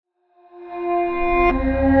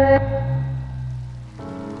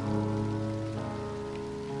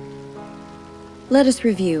Let us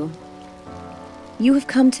review. You have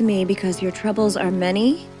come to me because your troubles are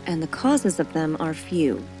many and the causes of them are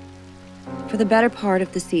few. For the better part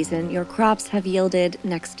of the season, your crops have yielded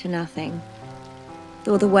next to nothing.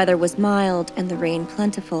 Though the weather was mild and the rain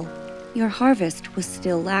plentiful, your harvest was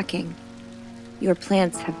still lacking. Your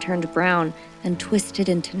plants have turned brown and twisted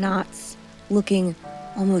into knots, looking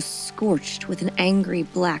almost scorched with an angry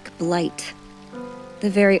black blight. The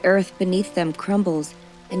very earth beneath them crumbles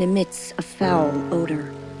and emits a foul odor.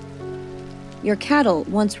 Your cattle,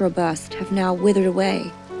 once robust, have now withered away,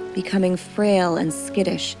 becoming frail and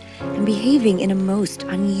skittish, and behaving in a most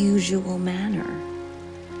unusual manner.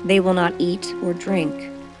 They will not eat or drink,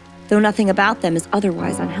 though nothing about them is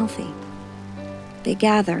otherwise unhealthy. They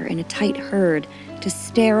gather in a tight herd to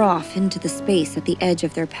stare off into the space at the edge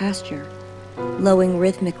of their pasture, lowing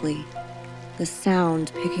rhythmically, the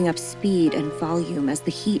sound picking up speed and volume as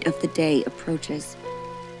the heat of the day approaches,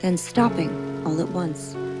 then stopping all at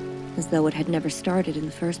once, as though it had never started in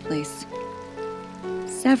the first place.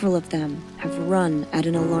 Several of them have run at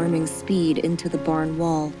an alarming speed into the barn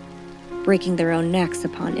wall, breaking their own necks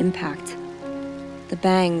upon impact. The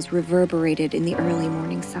bangs reverberated in the early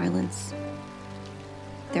morning silence.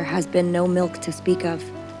 There has been no milk to speak of,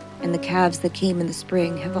 and the calves that came in the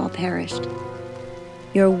spring have all perished.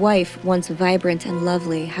 Your wife, once vibrant and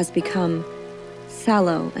lovely, has become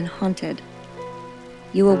sallow and haunted.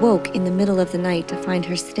 You awoke in the middle of the night to find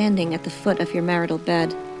her standing at the foot of your marital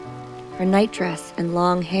bed, her nightdress and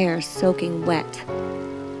long hair soaking wet,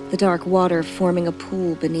 the dark water forming a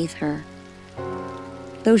pool beneath her.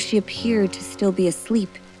 Though she appeared to still be asleep,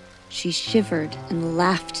 she shivered and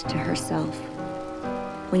laughed to herself.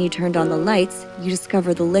 When you turned on the lights, you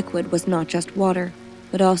discovered the liquid was not just water,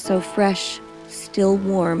 but also fresh, still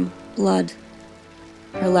warm blood.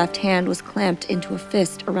 Her left hand was clamped into a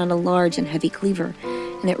fist around a large and heavy cleaver,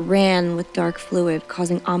 and it ran with dark fluid,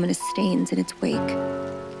 causing ominous stains in its wake.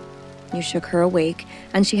 You shook her awake,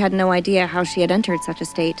 and she had no idea how she had entered such a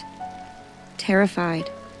state.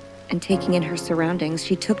 Terrified, and taking in her surroundings,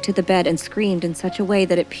 she took to the bed and screamed in such a way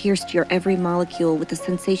that it pierced your every molecule with the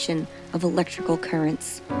sensation of electrical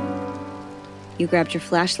currents. You grabbed your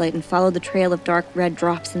flashlight and followed the trail of dark red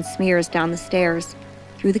drops and smears down the stairs,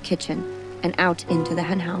 through the kitchen, and out into the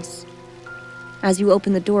henhouse. As you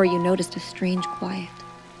opened the door, you noticed a strange quiet.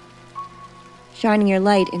 Shining your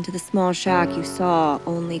light into the small shack, you saw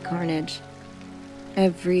only carnage.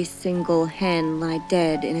 Every single hen lie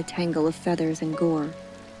dead in a tangle of feathers and gore.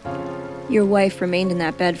 Your wife remained in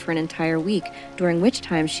that bed for an entire week, during which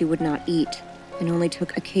time she would not eat, and only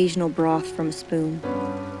took occasional broth from a spoon.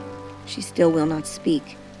 She still will not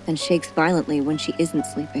speak, and shakes violently when she isn't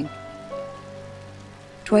sleeping.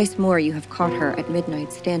 Twice more you have caught her at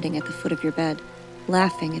midnight standing at the foot of your bed,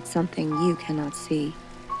 laughing at something you cannot see.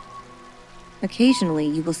 Occasionally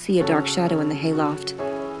you will see a dark shadow in the hayloft.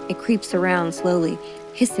 It creeps around slowly,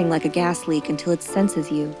 hissing like a gas leak until it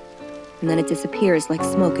senses you, and then it disappears like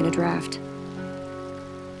smoke in a draft.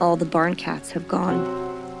 All the barn cats have gone.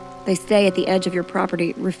 They stay at the edge of your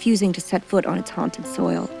property, refusing to set foot on its haunted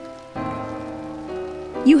soil.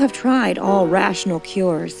 You have tried all rational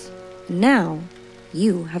cures, and now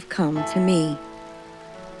you have come to me.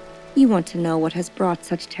 You want to know what has brought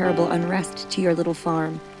such terrible unrest to your little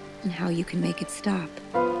farm, and how you can make it stop.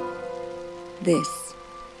 This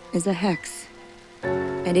is a hex,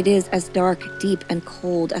 and it is as dark, deep, and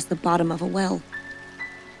cold as the bottom of a well.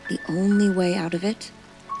 The only way out of it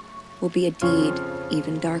will be a deed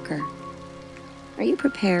even darker. Are you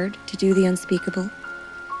prepared to do the unspeakable?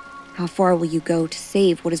 How far will you go to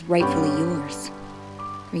save what is rightfully yours?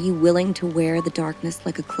 Are you willing to wear the darkness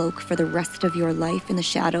like a cloak for the rest of your life in the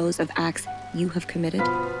shadows of acts you have committed?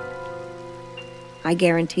 I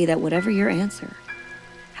guarantee that whatever your answer,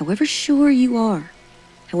 however sure you are,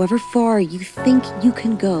 however far you think you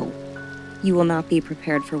can go, you will not be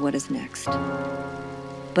prepared for what is next.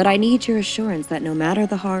 But I need your assurance that no matter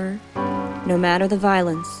the horror, no matter the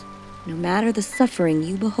violence, no matter the suffering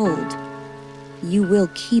you behold, you will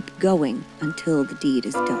keep going until the deed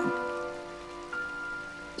is done.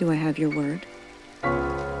 Do I have your word?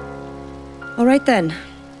 All right then,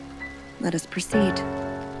 let us proceed.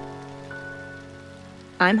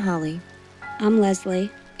 I'm Holly. I'm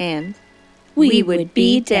Leslie. And we would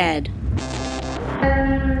be dead.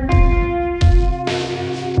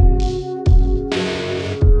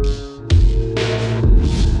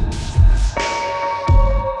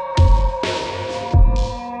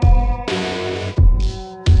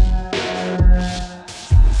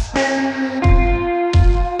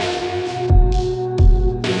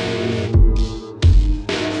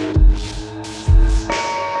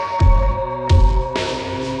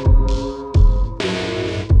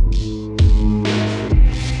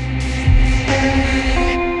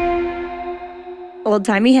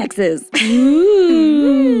 old-timey hexes.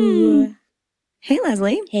 Ooh. Hey,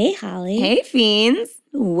 Leslie. Hey, Holly. Hey, fiends.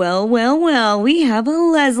 Well, we have a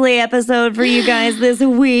Leslie episode for you guys this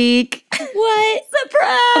week. What? Surprise!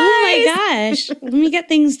 Oh my gosh. Let me get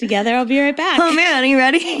things together. I'll be right back. Oh man, are you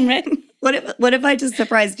ready? I'm ready. What if I just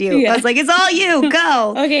surprised you? Yeah. I was like, it's all you,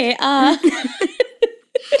 go. Okay,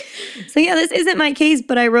 So yeah, this isn't my case,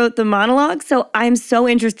 but I wrote the monologue, so I'm so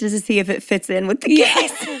interested to see if it fits in with the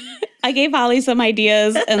case. I gave Holly some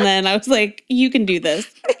ideas and then I was like, you can do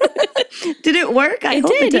this. Did it work? I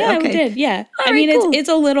hope it did. Yeah, Okay. it did. Yeah. All I right, mean, cool. it's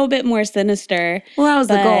a little bit more sinister. Well, that was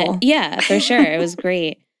the but goal. Yeah, for sure. It was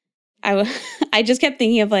great. I just kept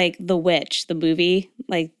thinking of like The Witch, the movie,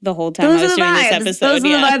 like the whole time I was doing this episode. Those are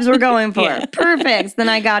the vibes we're going for. Yeah. Perfect. Then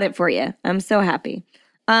I got it for you. I'm so happy.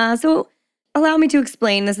 So allow me to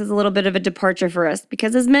explain. This is a little bit of a departure for us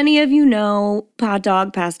because as many of you know, Pod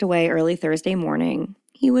Dog passed away early Thursday morning.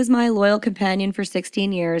 He was my loyal companion for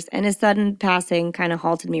 16 years, and his sudden passing kind of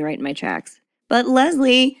halted me right in my tracks. But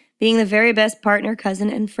Leslie, being the very best partner,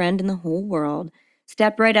 cousin, and friend in the whole world,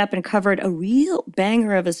 stepped right up and covered a real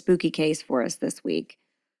banger of a spooky case for us this week.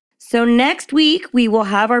 So next week, we will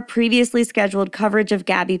have our previously scheduled coverage of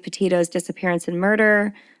Gabby Petito's disappearance and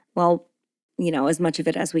murder. Well, you know, as much of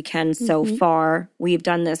it as we can so far. We've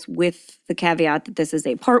done this with the caveat that this is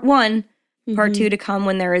a part one, part two to come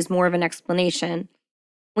when there is more of an explanation.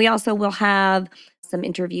 We also will have some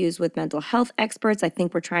interviews with mental health experts. I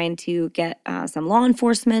think we're trying to get some law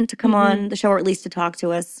enforcement to come on the show, or at least to talk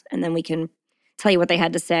to us, and then we can tell you what they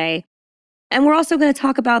had to say. And we're also going to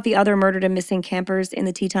talk about the other murdered and missing campers in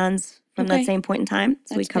the Tetons from that same point in time.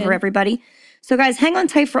 So we cover everybody. So guys, hang on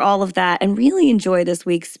tight for all of that and really enjoy this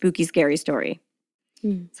week's spooky, scary story.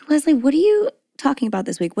 So Leslie, what are you talking about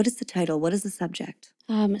this week? What is the title? What is the subject?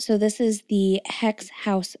 So this is the Hex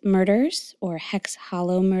House Murders or Hex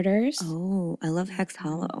Hollow Murders. Oh, I love Hex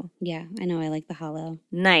Hollow. Yeah, I know. I like the hollow.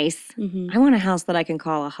 Nice. I want a house that I can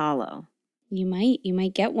call a hollow. You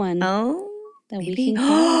might get one. Oh, that maybe. we can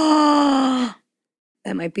call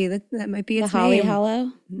That might be its the Holly name.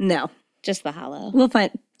 Hollow. No, Just the hollow. we'll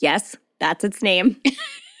find. Yes, that's its name.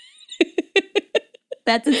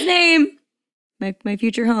 That's its name. My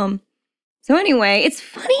future home. So anyway, it's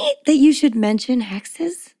funny that you should mention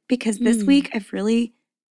hexes because this week I really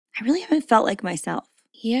haven't felt like myself.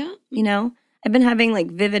 Yeah. You know, I've been having like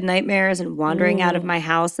vivid nightmares and wandering out of my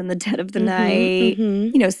house in the dead of the night.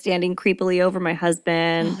 You know, standing creepily over my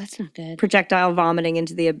husband. Oh, that's not good. Projectile vomiting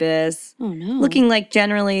into the abyss. Oh no. Looking like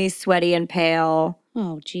generally sweaty and pale.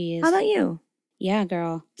 Oh geez. How about you? Yeah,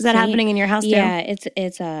 girl. Is that happening in your house too? Yeah,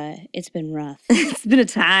 it's been rough. It's been a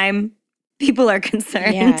time. People are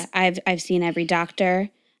concerned. Yeah, I've seen every doctor.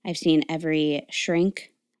 I've seen every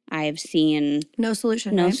shrink. I've seen No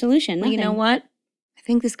solution. no right? solution. Well, you know nothing. what? I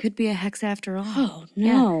think this could be a hex after all. Oh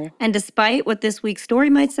no. And despite what this week's story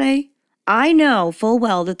might say, I know full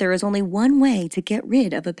well that there is only one way to get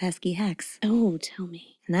rid of a pesky hex. Oh, tell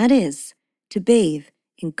me. And that is to bathe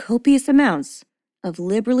in copious amounts of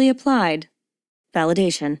liberally applied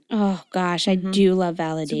validation. Oh gosh, I do love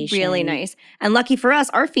validation. It's really nice. And lucky for us,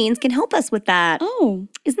 our fiends can help us with that. Oh,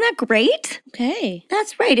 Isn't that great? okay.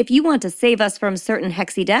 That's right. If you want to save us from certain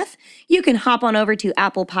hexy death, you can hop on over to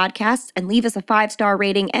Apple Podcasts and leave us a 5-star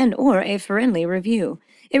rating and or a friendly review.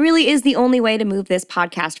 It really is the only way to move this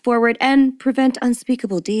podcast forward and prevent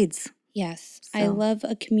unspeakable deeds. Yes, I So- love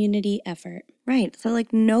a community effort. Right. So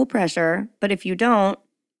like no pressure, but if you don't,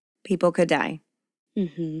 people could die.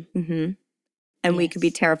 Mm-hmm. And we could be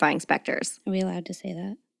Yes. terrifying specters. Are we allowed to say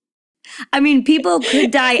that? I mean, people could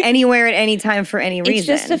die anywhere at any time for any reason. It's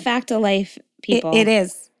just a fact of life, people. It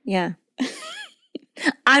is. Yeah.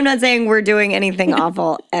 I'm not saying we're doing anything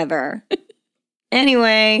awful ever.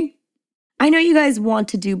 Anyway, I know you guys want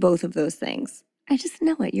to do both of those things. I just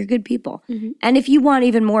know it. You're good people. And if you want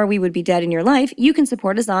even more We Would Be Dead in your life, you can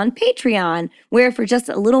support us on Patreon, where for just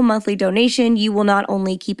a little monthly donation, you will not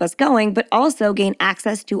only keep us going, but also gain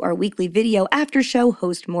access to our weekly video after show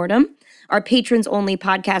Host Mortem, our patrons-only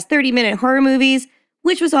podcast 30-minute horror movies,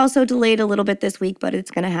 which was also delayed a little bit this week, but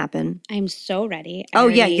it's going to happen. I'm so ready. Oh,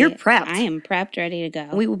 yeah, you're prepped. I am prepped, ready to go.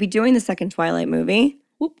 We will be doing the second Twilight movie.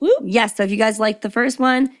 Whoop, whoop. Yes, so if you guys liked the first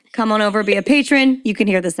one, come on over, be a patron. You can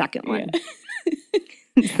hear the second one.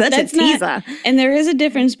 Such That's a teaser. not- And there is a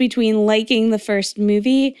difference between liking the first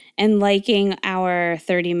movie and liking our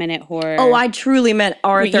 30-minute horror. Oh, I truly meant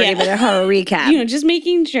our Yeah. 30-minute horror recap. You know, just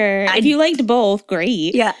making sure. If you liked both,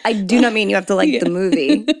 great. Yeah, I do not mean you have to like the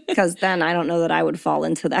movie, because then I don't know that I would fall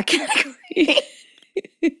into that category.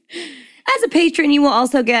 As a patron, you will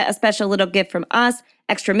also get a special little gift from us,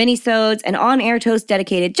 extra mini-sodes, and on-air toast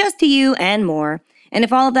dedicated just to you, and more. And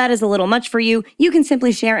if all of that is a little much for you, you can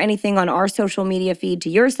simply share anything on our social media feed to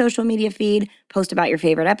your social media feed, post about your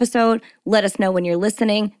favorite episode, let us know when you're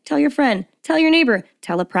listening, tell your friend, tell your neighbor,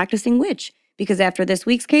 tell a practicing witch. Because after this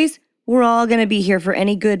week's case, we're all going to be here for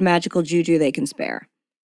any good magical juju they can spare.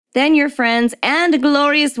 Then your friends and a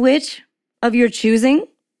glorious witch of your choosing,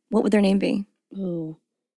 what would their name be? Ooh.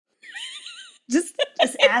 Just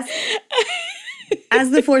ask.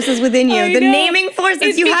 As the forces within you, the naming forces,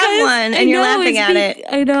 it's you have one, and you're laughing at it.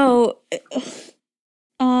 I know.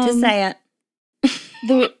 Just say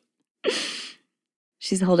it.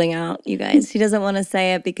 She's holding out, you guys. She doesn't want to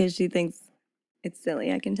say it because she thinks it's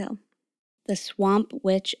silly, I can tell. The Swamp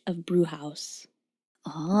Witch of Brewhouse.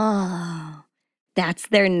 Oh, that's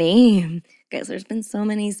their name. Guys, there's been so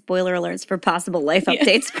many spoiler alerts for possible life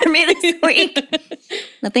updates for me this week.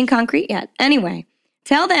 Nothing concrete yet. Anyway,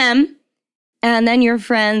 tell them, and then your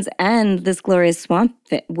friends and this glorious swamp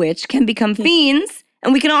witch can become fiends,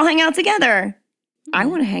 and we can all hang out together. I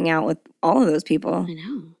want to hang out with all of those people. I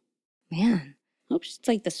know. Man. I hope it's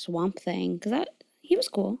like the swamp thing, because he was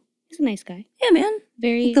cool. He's a nice guy. Yeah, man.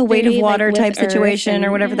 Very the weight of water like, type situation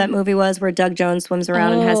or whatever that movie was where Doug Jones swims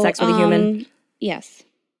around and has sex with a human. Yes.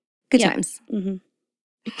 Good times. Mm-hmm.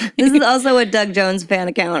 This is also a Doug Jones fan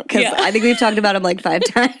account because I think we've talked about him like 5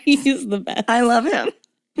 times. He's the best. I love him.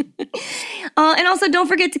 And also, don't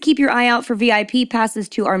forget to keep your eye out for VIP passes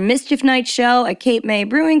to our Mischief Night show at Cape May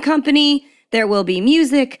Brewing Company. There will be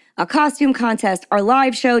music, a costume contest, our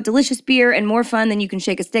live show, delicious beer, and more fun than you can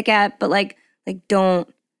shake a stick at. But like don't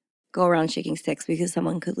go around shaking sticks because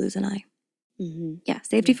someone could lose an eye. Mm-hmm. Yeah,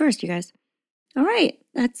 safety first, you guys. All right,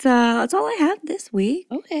 that's all I have this week.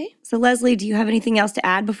 Okay. So Leslie, do you have anything else to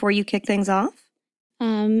add before you kick things off?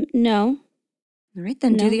 No. All right,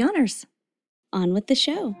 then do the honors. On with the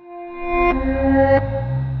show.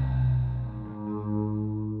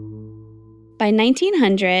 By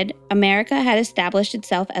 1900, America had established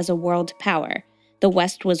itself as a world power. The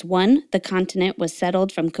West was won, the continent was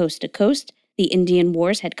settled from coast to coast, the Indian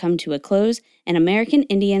Wars had come to a close, and American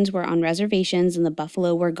Indians were on reservations and the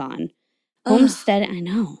buffalo were gone. I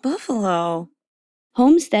know. Buffalo.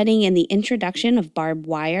 Homesteading and the introduction of barbed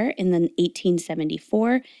wire in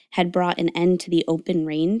 1874 had brought an end to the open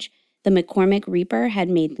range. The McCormick Reaper had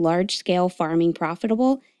made large-scale farming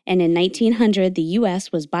profitable, and in 1900, the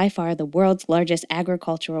U.S. was by far the world's largest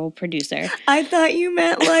agricultural producer. I thought you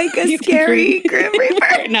meant like a scary Grim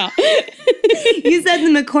Reaper. No. You said the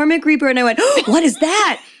McCormick Reaper, and I went, oh, what is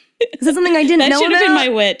that? Is that something I didn't know about? That should have been my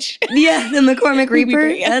witch. Yeah, the McCormick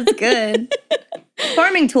Reaper. That's good.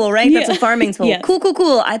 Farming tool, right? That's a farming tool. Yes.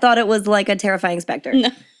 Cool. I thought it was like a terrifying specter. No.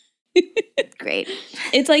 Great.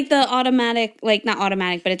 It's like the automatic, like not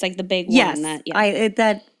automatic, but it's like the big one.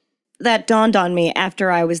 That dawned on me after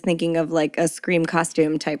I was thinking of like a Scream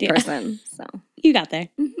costume type person. So you got there.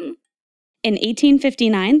 Mm-hmm. In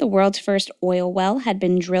 1859, the world's first oil well had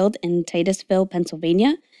been drilled in Titusville,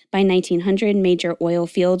 Pennsylvania. By 1900, major oil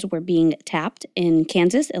fields were being tapped in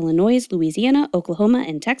Kansas, Illinois, Louisiana, Oklahoma,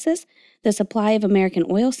 and Texas. The supply of American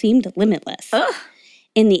oil seemed limitless. Ugh.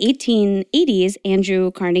 In the 1880s,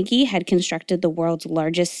 Andrew Carnegie had constructed the world's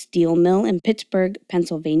largest steel mill in Pittsburgh,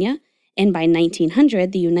 Pennsylvania. And by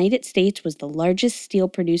 1900, the United States was the largest steel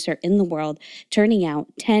producer in the world, turning out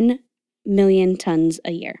 10 million tons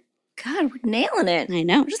a year. God, we're nailing it. I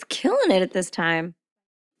know. We're just killing it at this time.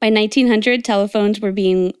 By 1900, telephones were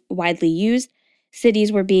being widely used.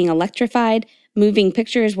 Cities were being electrified. Moving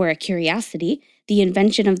pictures were a curiosity. The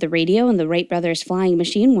invention of the radio and the Wright brothers' flying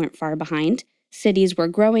machine weren't far behind. Cities were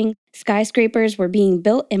growing, skyscrapers were being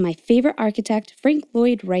built, and my favorite architect, Frank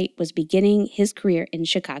Lloyd Wright, was beginning his career in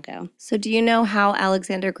Chicago. So do you know how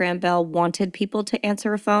Alexander Graham Bell wanted people to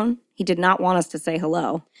answer a phone? He did not want us to say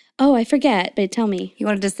hello. Oh, I forget, but tell me. He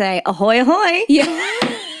wanted to say, ahoy, ahoy. Yeah.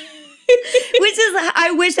 Which is,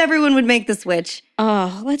 I wish everyone would make the switch.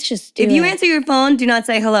 Oh, let's just do it. If you answer your phone, do not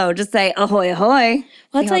say hello. Just say, ahoy, ahoy.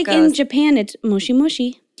 Well, it's like in Japan, it's moshi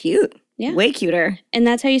moshi. Cute. Yeah. Way cuter. And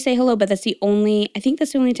that's how you say hello, but that's the only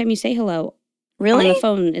time you say hello. Really? On the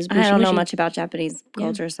phone is moshi moshi. I don't know much about Japanese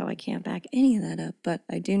culture, so I can't back any of that up, but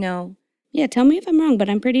I do know. Yeah, tell me if I'm wrong, but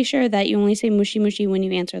I'm pretty sure that you only say mushi mushi when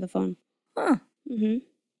you answer the phone. Huh. Mm-hmm.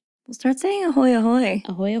 We'll start saying ahoy, ahoy.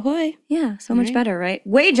 Ahoy, ahoy. Yeah, so much better, right?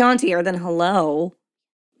 Way jauntier than hello.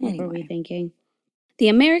 What were we thinking? The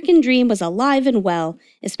American dream was alive and well,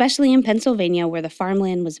 especially in Pennsylvania where the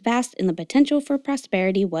farmland was vast and the potential for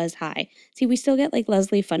prosperity was high. See, we still get like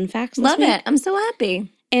Leslie fun facts this Love week. it. I'm so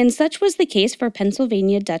happy. And such was the case for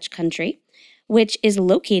Pennsylvania Dutch Country, which is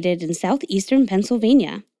located in southeastern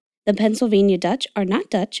Pennsylvania. The Pennsylvania Dutch are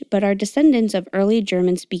not Dutch, but are descendants of early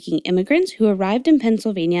German-speaking immigrants who arrived in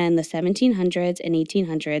Pennsylvania in the 1700s and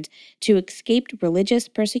 1800s to escape religious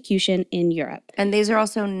persecution in Europe. And these are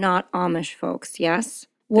also not Amish folks, yes?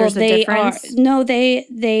 Well, There's a they difference? are. No,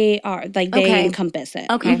 they are. Like, they Okay. encompass it.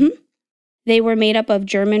 Okay. Mhm. They were made up of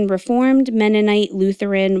German Reformed, Mennonite,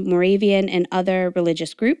 Lutheran, Moravian, and other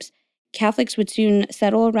religious groups. Catholics would soon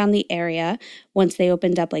settle around the area once they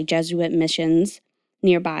opened up like Jesuit missions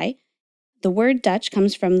nearby. The word Dutch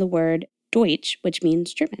comes from the word Deutsch, which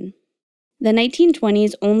means German. The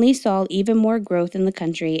 1920s only saw even more growth in the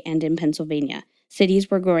country and in Pennsylvania.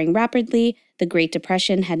 Cities were growing rapidly, the Great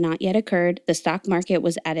Depression had not yet occurred, the stock market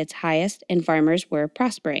was at its highest, and farmers were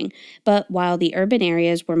prospering. But while the urban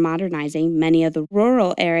areas were modernizing, many of the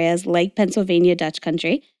rural areas, like Pennsylvania Dutch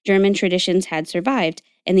country, German traditions had survived,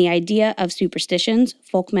 and the idea of superstitions,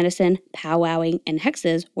 folk medicine, powwowing, and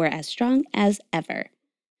hexes were as strong as ever.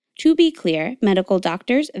 To be clear, medical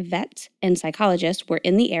doctors, vets, and psychologists were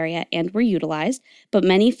in the area and were utilized, but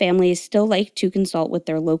many families still liked to consult with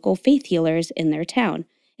their local faith healers in their town,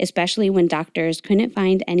 especially when doctors couldn't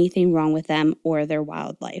find anything wrong with them or their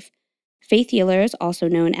wildlife. Faith healers, also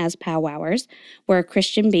known as powwowers, were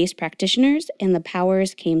Christian-based practitioners, and the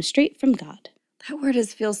powers came straight from God. That word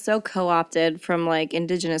feels so co-opted from like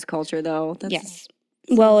indigenous culture, though. Yes.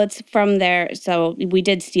 Well, it's from there, so we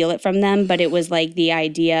did steal it from them, but it was like the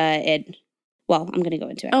idea, I'm going to go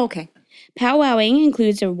into it. Oh, okay. Powwowing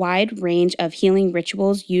includes a wide range of healing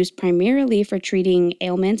rituals used primarily for treating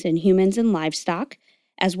ailments in humans and livestock,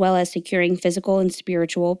 as well as securing physical and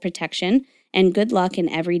spiritual protection and good luck in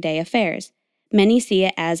everyday affairs. Many see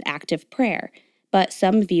it as active prayer, but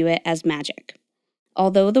some view it as magic.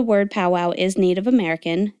 Although the word powwow is Native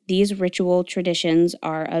American, these ritual traditions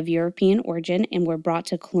are of European origin and were brought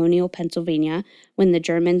to colonial Pennsylvania when the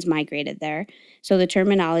Germans migrated there. So the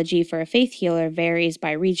terminology for a faith healer varies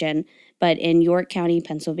by region, but in York County,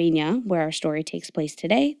 Pennsylvania, where our story takes place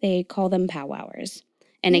today, they call them powwowers.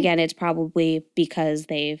 And again, it's probably because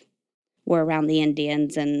they were around the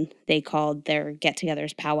Indians and they called their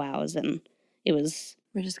get-togethers powwows, and it was...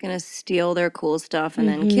 We're just going to steal their cool stuff and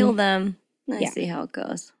then kill them. Yeah. See how it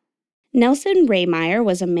goes. Nelson Rehmeyer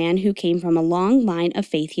was a man who came from a long line of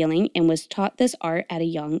faith healing and was taught this art at a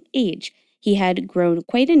young age. He had grown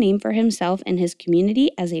quite a name for himself and his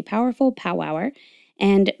community as a powerful powwower,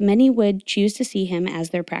 and many would choose to see him as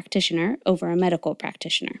their practitioner over a medical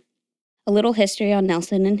practitioner. A little history on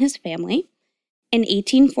Nelson and his family. In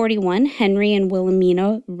 1841, Henry and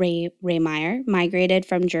Wilhelmina Rehmeyer migrated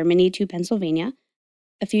from Germany to Pennsylvania.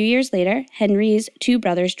 A few years later, Henry's two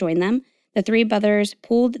brothers joined them. The three brothers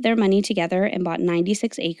pooled their money together and bought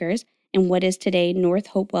 96 acres in what is today North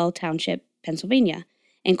Hopewell Township, Pennsylvania,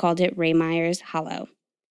 and called it Rehmeyer's Hollow.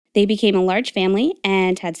 They became a large family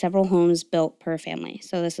and had several homes built per family.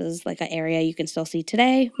 So this is like an area you can still see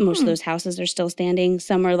today. Most of those houses are still standing.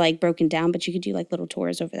 Some are like broken down, but you could do like little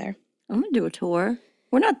tours over there. I'm going to do a tour.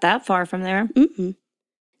 We're not that far from there. Mm-mm.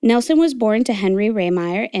 Nelson was born to Henry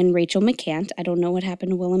Rehmeyer and Rachel McCant. I don't know what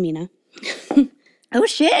happened to Wilhelmina. Oh,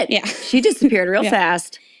 shit. Yeah. She disappeared real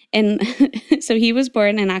fast. And so he was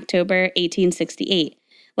born in October 1868.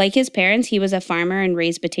 Like his parents, he was a farmer and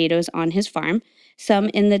raised potatoes on his farm. Some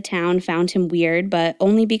in the town found him weird, but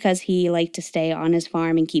only because he liked to stay on his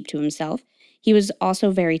farm and keep to himself. He was also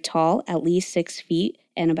very tall, at least 6 feet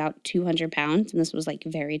and about 200 pounds. And this was like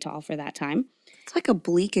very tall for that time. It's like a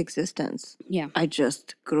bleak existence. Yeah. I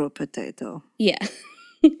just grew a potato. Yeah.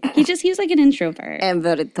 He was like an introvert. And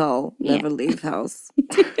very tall. Never leave house.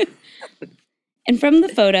 And from the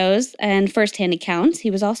photos and firsthand accounts,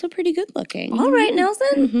 he was also pretty good looking. All right, Nelson.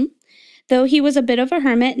 Mm-hmm. Though he was a bit of a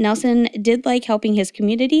hermit, Nelson did like helping his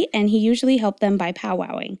community, and he usually helped them by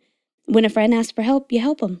powwowing. When a friend asks for help, you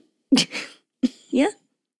help them. Yeah.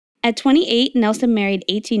 At 28, Nelson married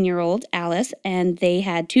 18-year-old Alice, and they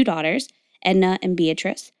had 2 daughters, Edna and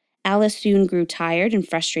Beatrice. Alice soon grew tired and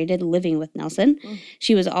frustrated living with Nelson.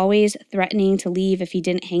 She was always threatening to leave if he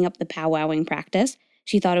didn't hang up the powwowing practice.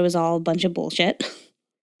 She thought it was all a bunch of bullshit.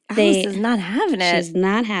 Alice is not having it. She's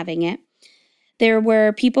not having it. There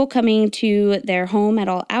were people coming to their home at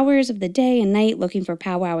all hours of the day and night looking for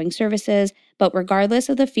powwowing services, but regardless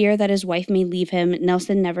of the fear that his wife may leave him,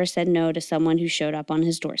 Nelson never said no to someone who showed up on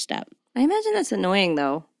his doorstep. I imagine that's annoying,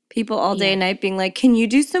 though. People all day and night being like, can you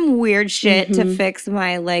do some weird shit to fix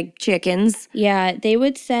my, like, chickens? Yeah, they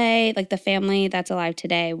would say, like, the family that's alive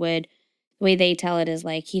today would, the way they tell it is,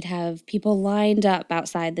 like, he'd have people lined up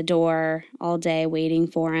outside the door all day waiting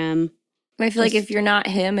for him. I feel like if you're not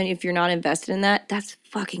him and if you're not invested in that, that's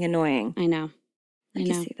fucking annoying. I know. I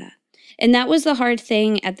can see that. And that was the hard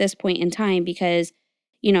thing at this point in time because,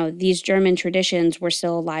 these German traditions were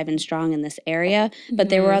still alive and strong in this area, but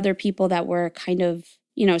there were other people that were kind of,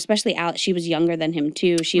 especially Alice, she was younger than him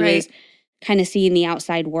too. She was kind of seeing the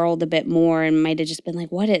outside world a bit more and might have just been like,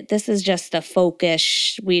 this is just a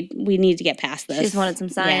folkish, we need to get past this. She just wanted some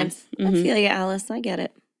science. Yeah. I feel you, Alice. I get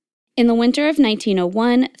it. In the winter of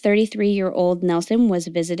 1901, 33-year-old Nelson was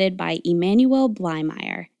visited by Emanuel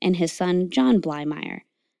Bleimeyer and his son, John Bleimeyer.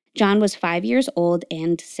 John was 5 years old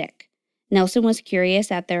and sick. Nelson was curious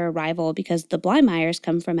at their arrival because the Bleimeyers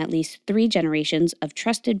come from at least 3 generations of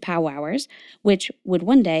trusted powwowers, which would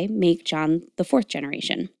one day make John the 4th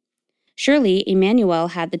generation. Surely, Emanuel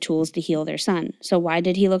had the tools to heal their son, so why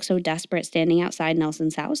did he look so desperate standing outside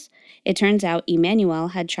Nelson's house? It turns out Emanuel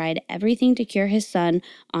had tried everything to cure his son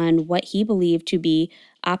on what he believed to be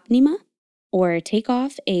apnema, or take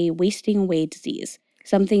off a wasting away disease,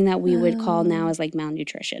 something that we would call now as like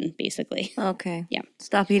malnutrition, basically. Okay. Yeah.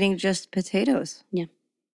 Stop eating just potatoes. Yeah.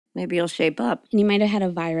 Maybe you'll shape up. And he might have had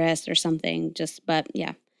a virus or something, but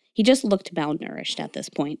yeah. He just looked malnourished at this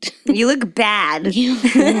point. You look bad.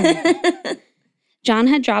 John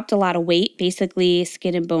had dropped a lot of weight, basically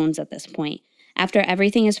skin and bones at this point. After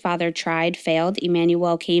everything his father tried failed,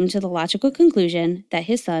 Emanuel came to the logical conclusion that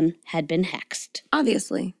his son had been hexed.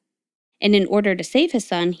 Obviously. And in order to save his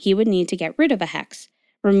son, he would need to get rid of a hex.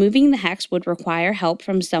 Removing the hex would require help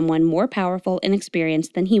from someone more powerful and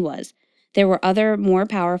experienced than he was. There were other more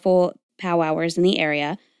powerful powwowers in the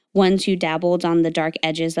area, ones who dabbled on the dark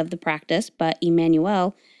edges of the practice, but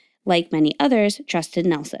Emanuel, like many others, trusted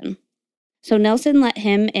Nelson. So Nelson let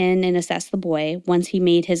him in and assess the boy. Once he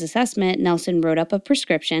made his assessment, Nelson wrote up a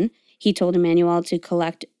prescription. He told Emanuel to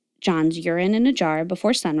collect John's urine in a jar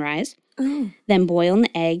before sunrise, then boil an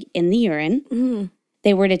egg in the urine.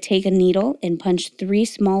 They were to take a needle and punch 3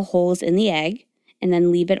 small holes in the egg, and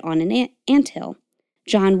then leave it on an anthill.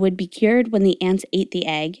 John would be cured when the ants ate the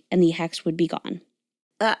egg, and the hex would be gone.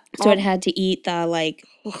 So it had to eat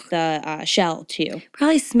the shell too.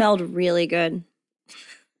 Probably smelled really good.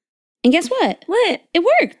 And guess what? What? It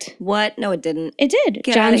worked. What? No, it didn't. It did.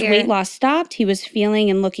 Get John's outta here. weight loss stopped. He was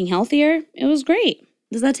feeling and looking healthier. It was great.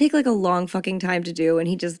 Does that take like a long fucking time to do and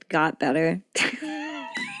he just got better?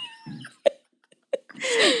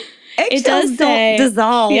 It does don't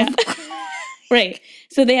dissolve. Yeah. Right.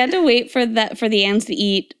 So they had to wait for the ants to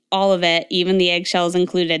eat all of it, even the eggshells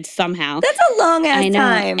included somehow. That's a long ass I know.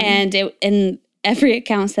 time. And every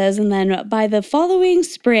account says, and then by the following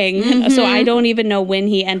spring, so I don't even know when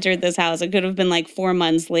he entered this house. It could have been like 4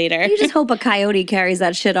 months later. You just hope a coyote carries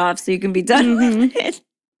that shit off so you can be done with it.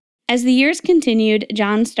 As the years continued,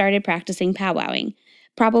 John started practicing powwowing,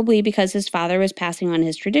 probably because his father was passing on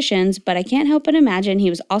his traditions, but I can't help but imagine he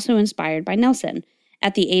was also inspired by Nelson.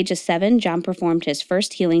 At the age of 7, John performed his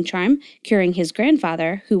first healing charm, curing his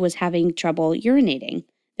grandfather, who was having trouble urinating.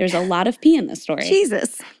 There's a lot of pee in this story.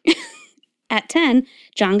 Jesus. At 10,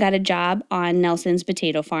 John got a job on Nelson's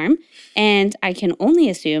potato farm, and I can only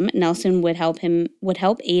assume Nelson would help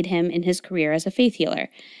aid him in his career as a faith healer.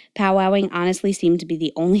 Powwowing honestly seemed to be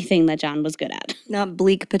the only thing that John was good at. Not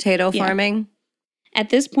bleak potato farming. At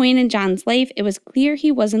this point in John's life, it was clear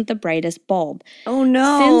he wasn't the brightest bulb. Oh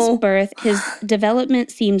no. Since birth, his development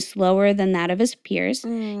seemed slower than that of his peers.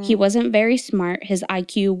 He wasn't very smart. His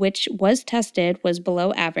IQ, which was tested, was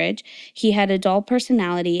below average. He had a dull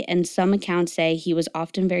personality, and some accounts say he was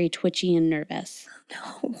often very twitchy and nervous.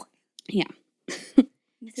 No. Yeah.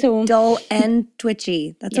 So dull and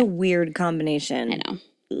twitchy. That's a weird combination. I know.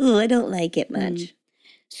 Ooh, I don't like it much.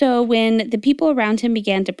 So when the people around him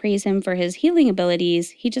began to praise him for his healing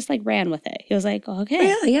abilities, he just ran with it. He was like, oh,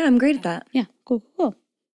 okay. Yeah, I'm great at that. Yeah, cool.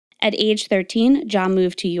 At age 13, John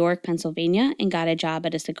moved to York, Pennsylvania, and got a job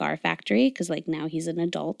at a cigar factory because now he's an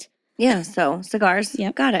adult. Yeah, so cigars.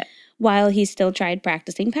 Yep. Got it. While he still tried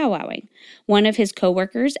practicing powwowing. One of his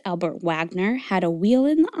coworkers, Albert Wagner, had a wheal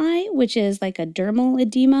in the eye, which is like a dermal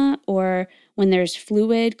edema, or when there's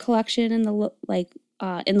fluid collection in the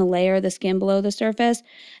in the layer of the skin below the surface.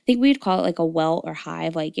 I think we'd call it a welt or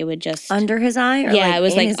hive. It would just under his eye. Or it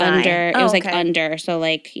was in his under. Eye? It was under. So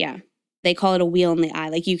yeah. They call it a wheal in the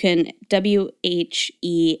eye. You can WHEAL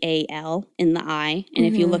in the eye, and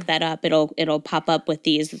if you look that up, it'll pop up with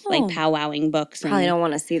these powwowing books. Probably don't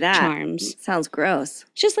want to see that. Charms. Sounds gross.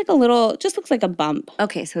 It's just a little. Just looks like a bump.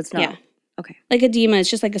 Okay, so it's not. Yeah. Okay. Like edema, it's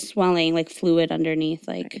just a swelling, fluid underneath.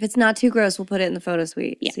 If it's not too gross, we'll put it in the photo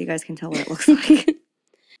suite so you guys can tell what it looks like.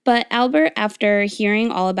 But Albert, after hearing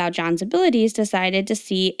all about John's abilities, decided to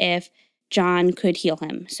see if John could heal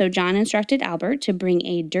him. So John instructed Albert to bring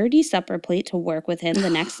a dirty supper plate to work with him the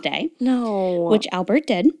next day. No. Which Albert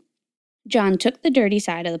did. John took the dirty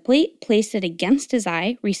side of the plate, placed it against his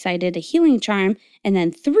eye, recited a healing charm, and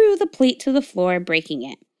then threw the plate to the floor, breaking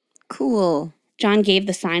it. Cool. John gave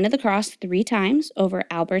the sign of the cross 3 times over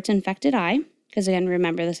Albert's infected eye, because again,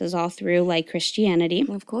 remember, this is all through like Christianity,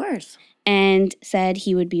 Of course. and said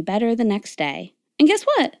he would be better the next day. And guess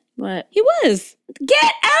what? What? He was.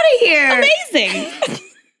 Get out of here! Amazing.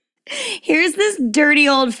 Here's this dirty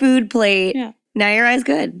old food plate. Yeah. Now your eye's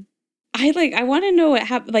good. I want to know what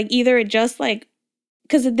happened. Like, either it just like,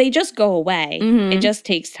 because they just go away. Mhm. It just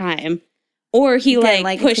takes time. Or he Again,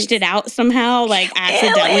 like it pushed takes- it out somehow, like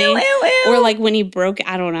accidentally. Ew, ew, ew, ew. Or like when he broke,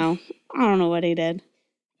 I don't know what he did.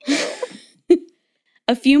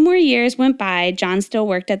 A few more years went by. John still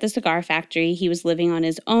worked at the cigar factory. He was living on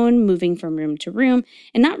his own, moving from room to room,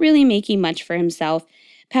 and not really making much for himself.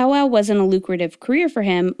 Powwow wasn't a lucrative career for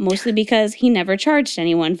him, mostly because he never charged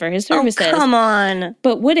anyone for his services. Oh, come on.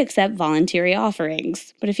 But would accept voluntary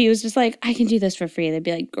offerings. But if he was just like, I can do this for free, they'd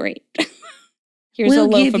be like, great. Here's a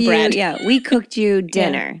loaf of bread. Yeah, we cooked you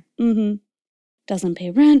dinner. Mm-hmm. Doesn't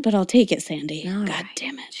pay rent, but I'll take it, Sandy. All God right.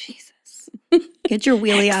 damn it. Jesus. Get your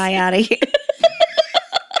wheelie eye out of here.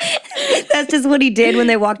 That's just what he did when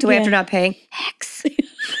they walked away Yeah. after not paying. Hex.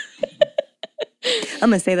 I'm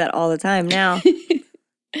going to say that all the time now.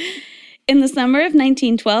 In the summer of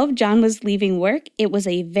 1912, John was leaving work. It was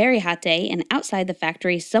a very hot day, and outside the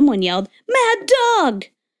factory, someone yelled, "Mad dog!"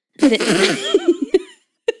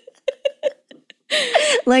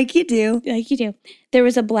 Like you do. Like you do. There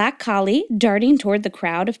was a black collie darting toward the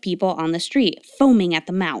crowd of people on the street, foaming at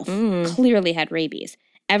the mouth. Clearly had rabies.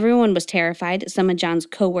 Everyone was terrified. Some of John's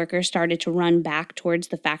co-workers started to run back towards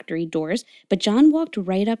the factory doors, but John walked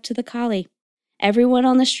right up to the collie. Everyone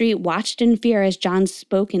on the street watched in fear as John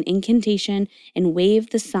spoke an incantation and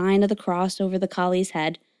waved the sign of the cross over the collie's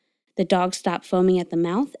head. The dog stopped foaming at the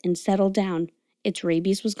mouth and settled down. Its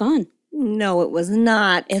rabies was gone. No, it was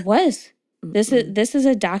not. It was. This is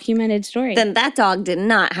a documented story. Then that dog did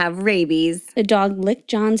not have rabies. The dog licked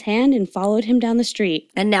John's hand and followed him down the street.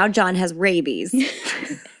 And now John has rabies.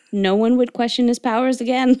 No one would question his powers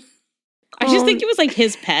again. I just think it was like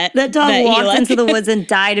his pet. That dog he walked let- into the woods and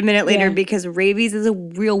died a minute later Yeah. because rabies is a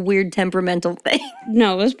real weird temperamental thing.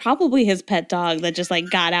 No, it was probably his pet dog that just like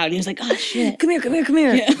got out. And he was like, oh shit. Come here, come here, come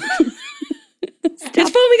here. Yeah. It's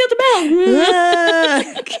foaming at the mouth.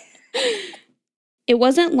 Ah. It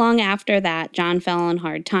wasn't long after that John fell on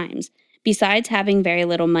hard times. Besides having very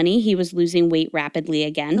little money, he was losing weight rapidly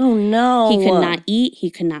again. Oh, no. He could not eat,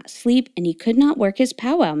 he could not sleep, and he could not work his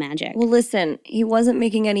powwow magic. Well, listen, he wasn't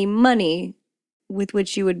making any money with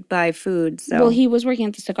which you would buy food, so. Well, he was working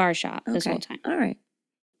at the cigar shop this Okay. whole time. All right.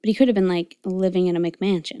 But he could have been like living in a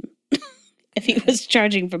McMansion if he was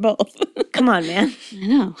charging for both. Come on, man. I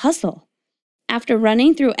know, hustle. After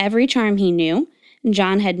running through every charm he knew,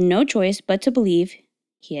 John had no choice but to believe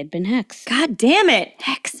he had been hexed. God damn it.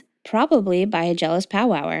 Hex. Probably by a jealous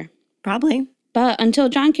powwower. Probably. But until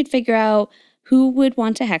John could figure out who would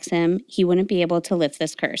want to hex him, he wouldn't be able to lift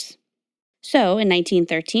this curse. So, in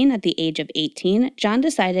 1913, at the age of 18, John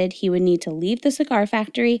decided he would need to leave the cigar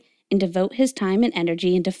factory and devote his time and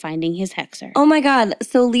energy into finding his hexer. Oh my God.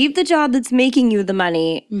 So leave the job that's making you the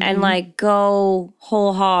money and Mhm. like go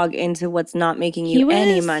whole hog into what's not making you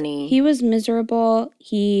any money. He was miserable.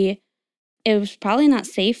 It was probably not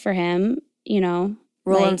safe for him, you know.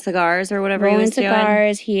 Rolling like, cigars or whatever he rolling was doing.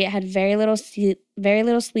 cigars. He had very little sleep.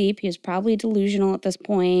 He was probably delusional at this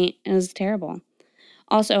point. It was terrible.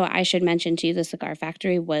 Also, I should mention too, the cigar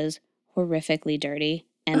factory was horrifically dirty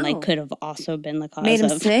and Oh. like could have also been the cause Made him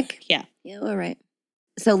of sick? Yeah. Yeah, all right.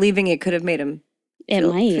 So leaving it could have made him It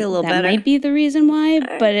feel might. a little That better. might be the reason why,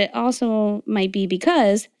 right. but it also might be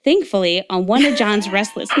because, thankfully, on one of John's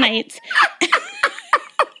restless nights,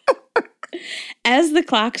 as the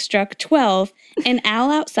clock struck 12, an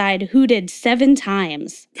owl outside hooted 7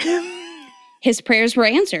 times. His prayers were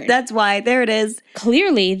answered. That's why. There it is.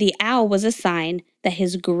 Clearly, the owl was a sign that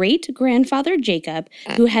his great-grandfather Jacob,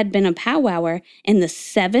 who had been a powwower and the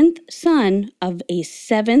 7th son of a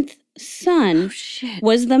 7th son, Oh, shit.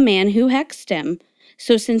 was the man who hexed him.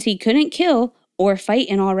 So since he couldn't kill or fight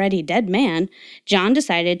an already dead man, John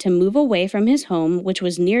decided to move away from his home, which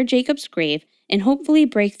was near Jacob's grave, and hopefully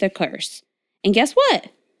break the curse. And guess what?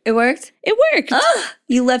 It worked? It worked! Ah,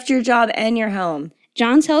 you left your job and your home.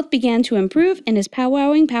 John's health began to improve and his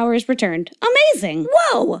powwowing powers returned. Amazing!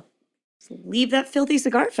 Whoa. So leave that filthy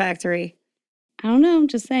cigar factory. I don't know, I'm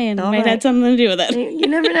just saying. It All might have right. had something to do with it. You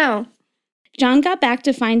never know. John got back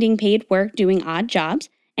to finding paid work doing odd jobs,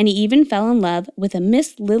 and he even fell in love with a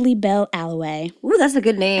Miss Lily Bell Alloway. Ooh, that's a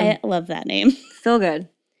good name. I love that name. So good.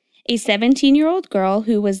 a 17-year-old girl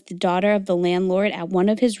who was the daughter of the landlord at one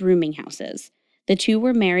of his rooming houses. The two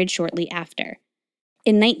were married shortly after.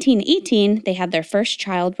 In 1918, they had their first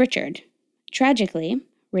child, Richard. Tragically,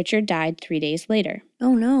 Richard died 3 days later.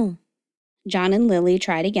 Oh, no. John and Lily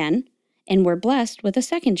tried again and were blessed with a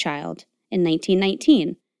second child in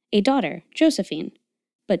 1919, a daughter, Josephine.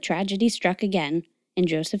 But tragedy struck again, and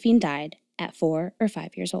Josephine died at 4 or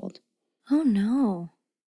 5 years old. Oh, no.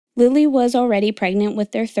 Lily was already pregnant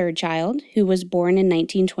with their third child, who was born in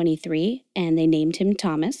 1923, and they named him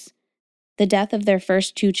Thomas. The death of their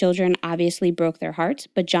first two children obviously broke their hearts,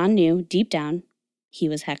 but John knew, deep down, he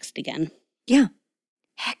was hexed again. Yeah.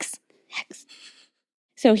 Hex.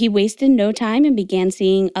 So he wasted no time and began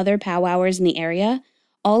seeing other powwowers in the area.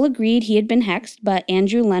 All agreed he had been hexed, but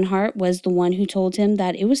Andrew Lenhart was the one who told him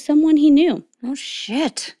that it was someone he knew. Oh,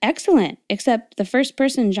 shit. Excellent, except the first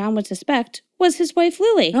person John would suspect was his wife,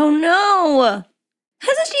 Lily. Oh, no.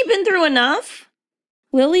 Hasn't she been through enough?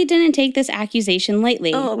 Lily didn't take this accusation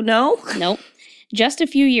lightly. Oh, no? Nope. Just a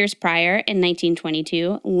few years prior, in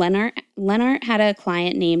 1922, Lenhart had a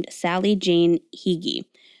client named Sally Jane Heege,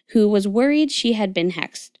 who was worried she had been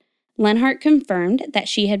hexed. Lenhart confirmed that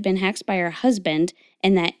she had been hexed by her husband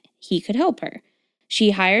and that he could help her.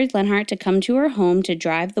 She hired Lenhart to come to her home to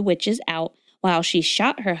drive the witches out while she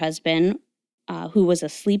shot her husband, who was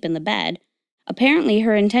asleep in the bed. Apparently,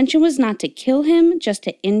 her intention was not to kill him, just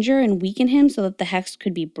to injure and weaken him so that the hex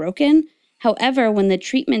could be broken. However, when the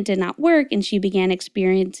treatment did not work and she began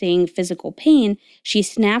experiencing physical pain, she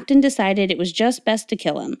snapped and decided it was just best to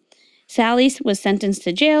kill him. Sally was sentenced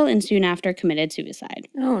to jail and soon after committed suicide.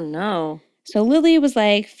 Oh, no. So Lily was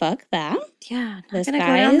like, fuck that. Yeah, This not gonna guy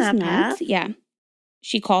go down is that nuts. path. Yeah.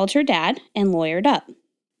 She called her dad and lawyered up.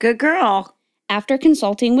 Good girl. After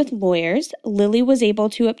consulting with lawyers, Lily was able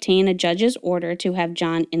to obtain a judge's order to have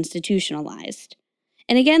John institutionalized.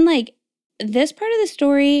 And again, like, this part of the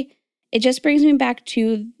story, it just brings me back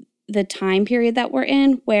to the time period that we're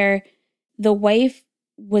in where the wife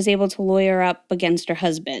was able to lawyer up against her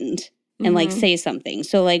husband and, like, say something.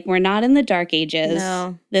 So, like, we're not in the dark ages.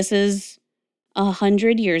 No. This is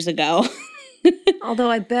 100 years ago.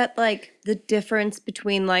 Although I bet, like, the difference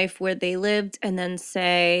between life where they lived and then,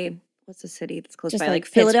 say, what's the city that's close Just by? like Like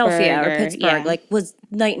Philadelphia or Pittsburgh, Pittsburgh. yeah. Like, was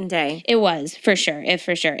night and day. It was, for sure.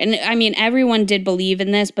 And I mean, everyone did believe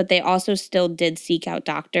in this, but they also still did seek out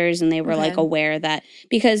doctors and they were like Okay. aware that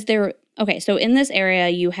because so in this area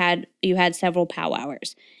you had several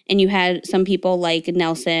powwowers and you had some people like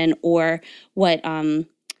Nelson or what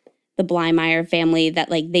the Blymeyer family that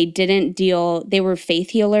like they were faith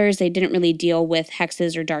healers. They didn't really deal with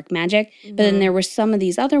hexes or dark magic. But then there were some of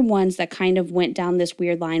these other ones that kind of went down this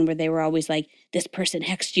weird line where they were always like, this person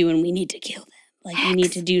hexed you and we need to kill them. Like we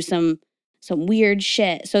need to do some weird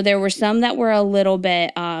shit. So there were some that were a little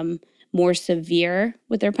bit more severe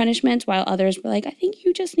with their punishments, while others were like, I think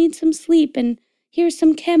you just need some sleep and here's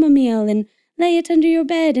some chamomile and lay it under your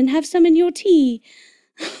bed and have some in your tea.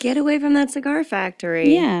 Get away from that cigar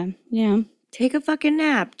factory. Yeah. Take a fucking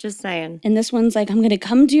nap. Just saying. And this one's like, I'm going to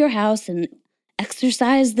come to your house and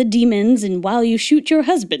exorcise the demons and while you shoot your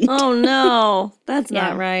husband. Oh, no. That's Yeah.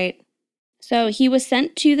 not right. So he was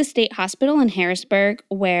sent to the state hospital in Harrisburg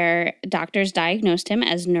where doctors diagnosed him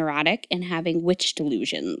as neurotic and having witch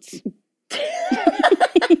delusions.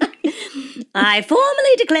 I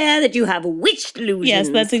formally declare that you have witch delusions. Yes,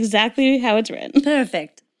 that's exactly how it's written.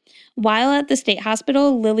 perfect. While at the state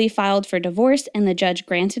hospital, Lily filed for divorce and the judge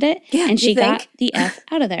granted it. Yeah, and she you think? got the F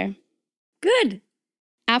out of there. Good.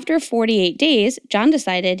 After 48 days, John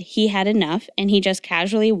decided he had enough and he just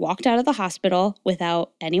casually walked out of the hospital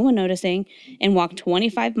without anyone noticing and walked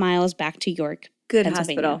 25 miles back to York. Good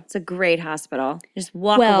Pennsylvania. hospital. It's a great hospital. Just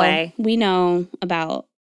walk Well, away. we know about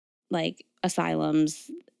like asylums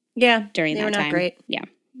Yeah. during they that were not time. great. Yeah.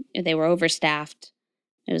 They were overstaffed.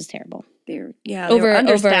 It was terrible. They were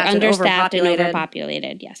Understaffed and overpopulated.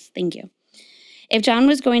 overpopulated. Yes, thank you. If John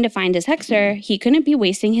was going to find his hexer, he couldn't be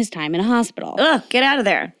wasting his time in a hospital. Ugh, get out of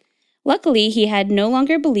there. Luckily, he had no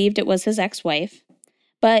longer believed it was his ex-wife,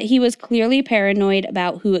 but he was clearly paranoid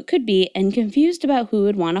about who it could be and confused about who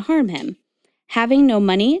would want to harm him. Having no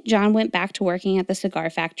money, John went back to working at the cigar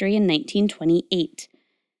factory in 1928.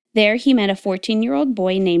 There, he met a 14-year-old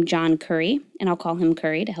boy named John Curry, and I'll call him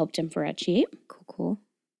Curry to help differentiate. Cool.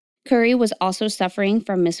 Curry was also suffering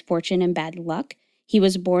from misfortune and bad luck. He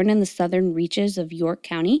was born in the southern reaches of York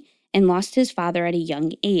County and lost his father at a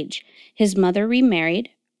young age. His mother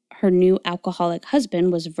remarried. her new alcoholic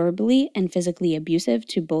husband was verbally and physically abusive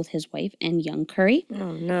to both his wife and young Curry.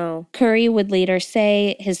 Oh, no. Curry would later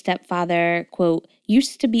say his stepfather, quote,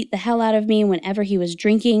 used to beat the hell out of me whenever he was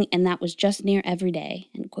drinking, and that was just near every day,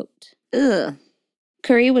 end quote. Ugh.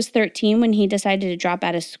 Curry was 13 when he decided to drop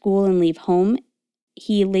out of school and leave home.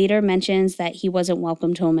 He later mentions that he wasn't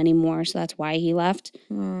welcomed home anymore, so that's why he left.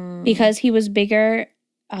 Because he was bigger,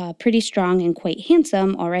 pretty strong, and quite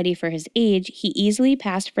handsome already for his age, he easily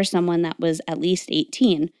passed for someone that was at least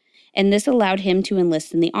 18, and this allowed him to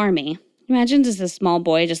enlist in the army. Imagine just a small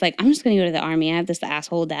boy just like, I'm just going to go to the army. I have this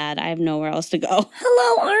asshole dad. I have nowhere else to go.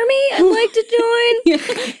 Hello, Army. I'd like to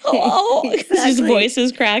join. Hello. Exactly. His voice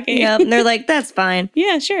is cracking. Yep. And they're like, that's fine.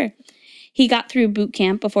 Yeah, sure. He got through boot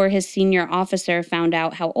camp before his senior officer found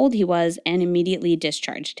out how old he was and immediately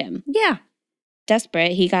discharged him. Yeah.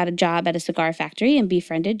 Desperate, he got a job at a cigar factory and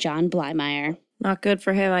befriended John Blymeyer. Not good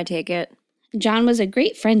for him, I take it. John was a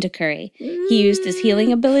great friend to Curry. He used his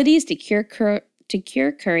healing abilities to cure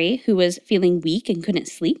Curry, who was feeling weak and couldn't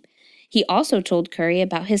sleep. He also told Curry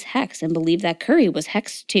about his hex and believed that Curry was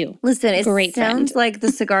hexed too. Listen, it Great sounds friend. like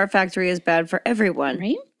the cigar factory is bad for everyone.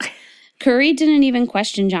 Right? Curry didn't even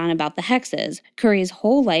question John about the hexes. Curry's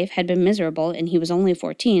whole life had been miserable and he was only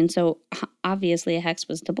 14, so obviously a hex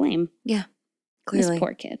was to blame. Yeah, clearly. This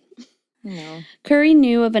poor kid. No. Curry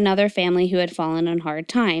knew of another family who had fallen on hard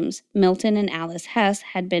times. Milton and Alice Hess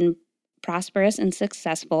had been prosperous and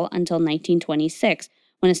successful until 1926,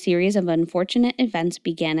 when a series of unfortunate events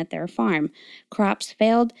began at their farm. Crops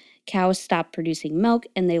failed, cows stopped producing milk,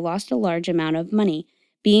 and they lost a large amount of money.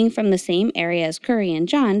 Being from the same area as Curry and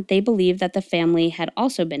John, they believed that the family had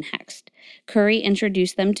also been hexed. Curry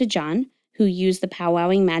introduced them to John, who used the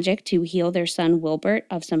powwowing magic to heal their son Wilbert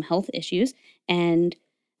of some health issues, and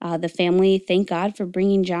the family thanked God for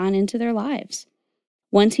bringing John into their lives.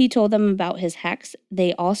 Once he told them about his hex,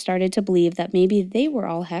 they all started to believe that maybe they were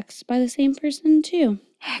all hexed by the same person too.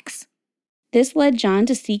 Hex. This led John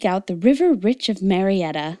to seek out the River Witch of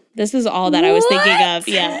Marietta. This is all that I was thinking of.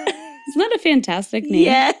 Yeah. Isn't that a fantastic name?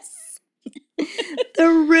 Yes. The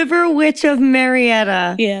River Witch of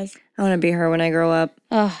Marietta. Yes. I want to be her when I grow up.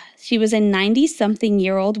 She was a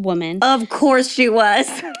 90-something-year-old woman. Of course she was.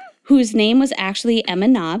 Whose name was actually Emma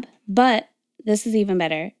Knobb, but this is even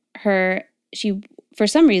better. She, for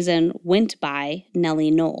some reason, went by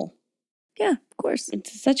Nellie Knoll. Yeah, of course.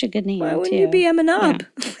 It's such a good name, Why wouldn't too. you be Emma Knobb?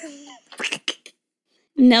 Yeah.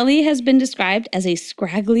 Nellie has been described as a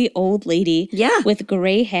scraggly old lady with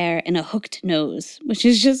gray hair and a hooked nose, which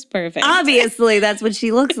is just perfect. Obviously, that's what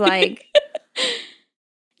she looks like.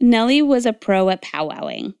 Nellie was a pro at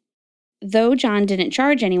powwowing. Though John didn't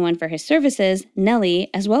charge anyone for his services,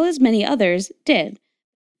 Nellie, as well as many others, did.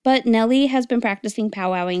 But Nellie has been practicing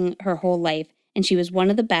powwowing her whole life, and she was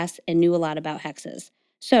one of the best and knew a lot about hexes.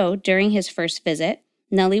 So, during his first visit,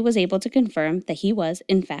 Nellie was able to confirm that he was,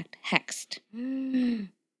 in fact, hexed. And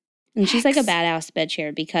she's like a badass bitch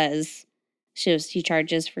here because she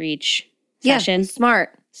charges for each session.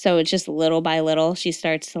 Smart. So it's just little by little, she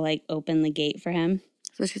starts to like open the gate for him.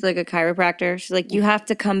 So she's like a chiropractor. She's like, you have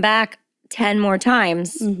to come back 10 more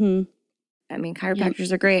times. Mm-hmm. I mean,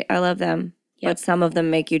 chiropractors are great. I love them. Yep. But some of them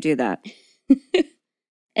make you do that.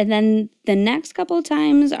 And then the next couple of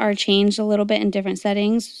times are changed a little bit in different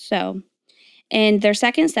settings. So in their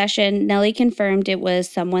second session, Nellie confirmed it was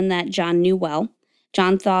someone that John knew well.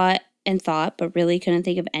 John thought, but really couldn't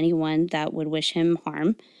think of anyone that would wish him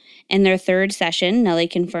harm. In their third session, Nellie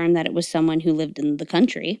confirmed that it was someone who lived in the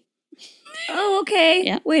country. Oh, okay.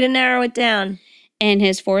 Yep. Way to narrow it down. In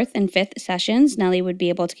his fourth and fifth sessions, Nellie would be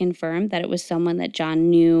able to confirm that it was someone that John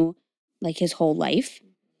knew like his whole life.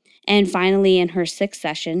 And finally, in her sixth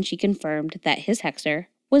session, she confirmed that his hexer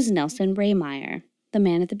was Nelson Raymeyer, the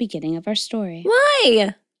man at the beginning of our story.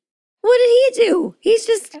 Why? What did he do? He's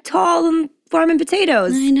just tall and farming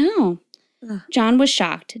potatoes. I know. Ugh. John was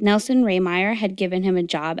shocked. Nelson Raymeyer had given him a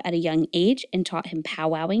job at a young age and taught him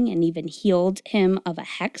powwowing and even healed him of a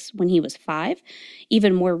hex when he was 5.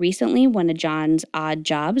 Even more recently, one of John's odd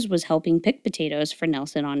jobs was helping pick potatoes for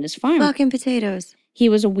Nelson on his farm. Fucking potatoes. He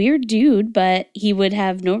was a weird dude, but he would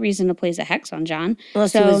have no reason to place a hex on John.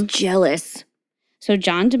 Unless he was jealous. So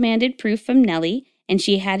John demanded proof from Nellie, and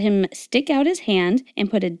she had him stick out his hand and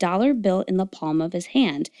put a dollar bill in the palm of his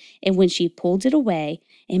hand. And when she pulled it away,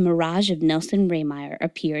 a mirage of Nelson Raymeyer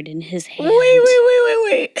appeared in his hand.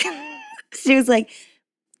 Wait. She was like,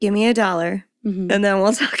 give me $1, Mm-hmm. and then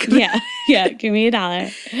we'll talk about it. Yeah, give me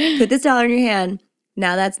 $1. Put this $1 in your hand.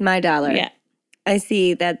 Now that's my $1. Yeah. I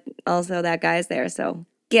see that also that guy's there, so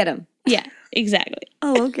get him. Yeah, exactly.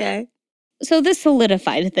 Oh, okay. So this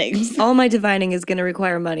solidified things. All my divining is going to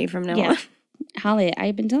require money from now on. Holly,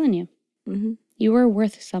 I've been telling you. Mm-hmm. You were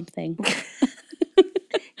worth something.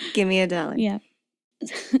 Give me $1. Yeah.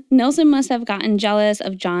 Nelson must have gotten jealous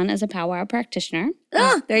of John as a powwow practitioner.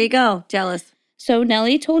 Oh, there you go. Jealous. So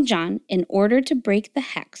Nellie told John in order to break the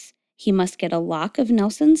hex, he must get a lock of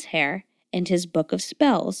Nelson's hair and his book of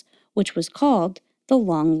spells, which was called The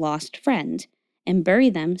Long Lost Friend, and bury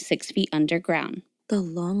them 6 feet underground. The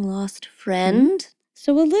long lost friend?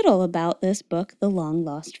 So a little about this book, The Long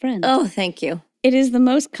Lost Friend. Oh, thank you. It is the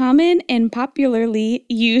most common and popularly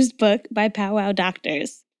used book by powwow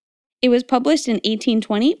doctors. It was published in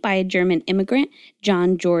 1820 by a German immigrant,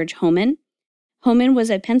 John George Homan. Homan was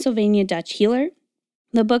a Pennsylvania Dutch healer.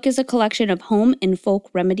 The book is a collection of home and folk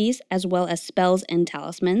remedies as well as spells and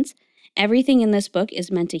talismans. Everything in this book is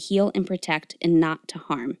meant to heal and protect and not to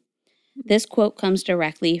harm. This quote comes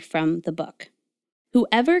directly from the book.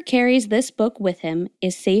 Whoever carries this book with him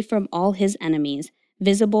is safe from all his enemies,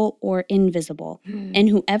 visible or invisible. And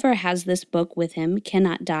whoever has this book with him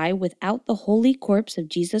cannot die without the holy corpse of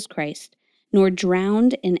Jesus Christ, nor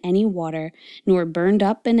drowned in any water, nor burned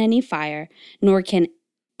up in any fire, nor can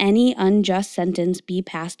any unjust sentence be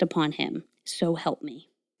passed upon him. So help me.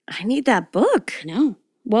 I need that book. I know.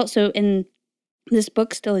 Well, so this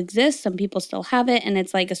book still exists. Some people still have it. And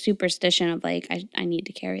it's like a superstition of like, I need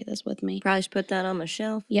to carry this with me. Probably should put that on my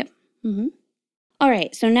shelf. Yep. Mm-hmm. All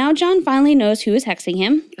right. So now John finally knows who is hexing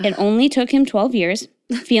him. It only took him 12 years.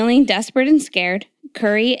 Feeling desperate and scared,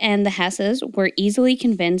 Curry and the Hesses were easily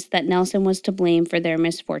convinced that Nelson was to blame for their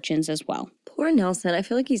misfortunes as well. Poor Nelson. I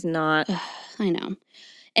feel like he's not. I know.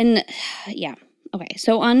 And yeah. Okay,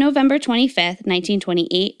 so on November 25th,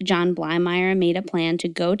 1928, John Blymeyer made a plan to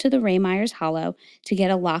go to the Raymeyers' Hollow to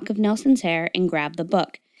get a lock of Nelson's hair and grab the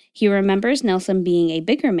book. He remembers Nelson being a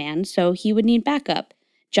bigger man, so he would need backup.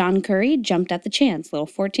 John Curry jumped at the chance. Little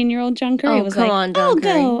 14-year-old John Curry was like, I'll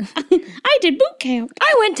go. I did boot camp.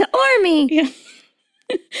 I went to Army. Yeah.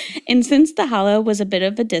 And since the Hollow was a bit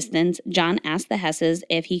of a distance, John asked the Hesses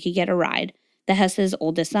if he could get a ride. The Hesses'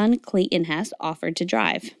 oldest son, Clayton Hess, offered to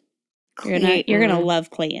drive. You're gonna love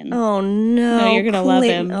Clayton. Oh no, you're gonna love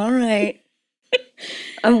him. All right.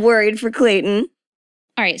 I'm worried for Clayton.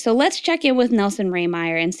 All right, so let's check in with Nelson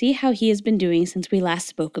Raymeyer and see how he has been doing since we last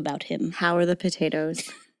spoke about him. How are the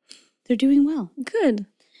potatoes? They're doing well. Good.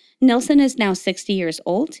 Nelson is now 60 years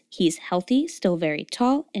old. He's healthy, still very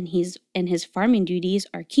tall, and his farming duties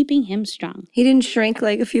are keeping him strong. He didn't shrink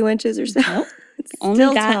like a few inches or so.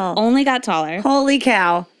 Nope. Tall. Only got taller. Holy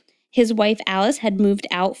cow. His wife, Alice, had moved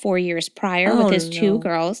out 4 years prior with his 2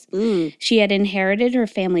 girls. She had inherited her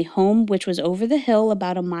family home, which was over the hill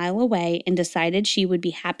about a mile away, and decided she would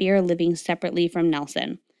be happier living separately from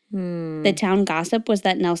Nelson. The town gossip was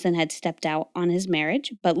that Nelson had stepped out on his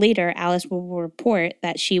marriage, but later Alice will report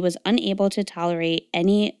that she was unable to tolerate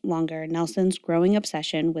any longer Nelson's growing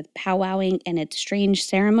obsession with powwowing and its strange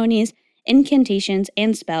ceremonies, incantations,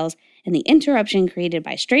 and spells, and the interruption created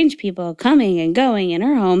by strange people coming and going in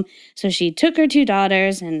her home, so she took her 2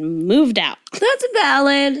 daughters and moved out. That's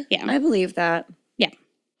valid. Yeah. I believe that. Yeah.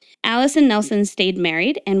 Alice and Nelson stayed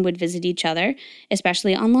married and would visit each other,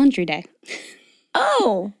 especially on Laundry Day.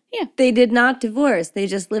 Oh. Yeah. They did not divorce. They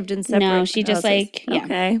just lived in separate No, she just houses. yeah.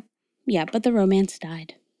 Okay. Yeah, but the romance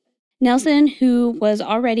died. Nelson, who was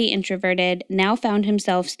already introverted, now found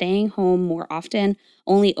himself staying home more often,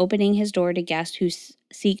 only opening his door to guests who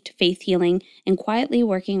seeked faith healing and quietly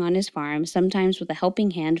working on his farm, sometimes with a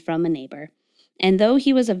helping hand from a neighbor. And though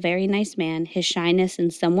he was a very nice man, his shyness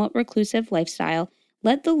and somewhat reclusive lifestyle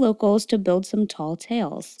led the locals to build some tall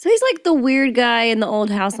tales. So he's like the weird guy in the old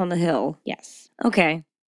house on the hill. Yes. Okay.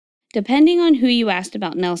 Depending on who you asked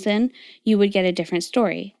about Nelson, you would get a different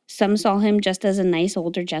story. Some saw him just as a nice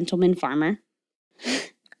older gentleman farmer.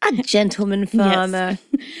 A gentleman farmer.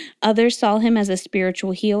 Yes. Others saw him as a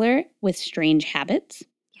spiritual healer with strange habits.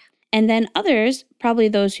 Yeah. And then others, probably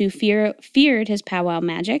those who feared his powwow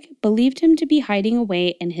magic, believed him to be hiding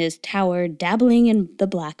away in his tower, dabbling in the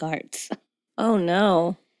black arts. Oh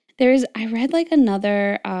no. I read like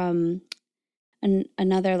another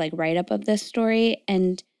like write-up of this story,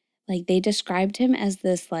 and like they described him as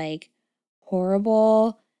this like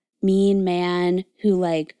horrible, mean man who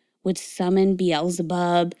like would summon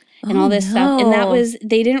Beelzebub and all this stuff. And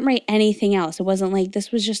they didn't write anything else. It wasn't like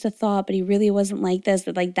this was just a thought, but he really wasn't like this.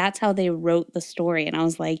 Like that's how they wrote the story. And I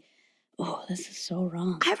was like, oh, this is so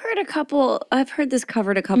wrong. I've heard this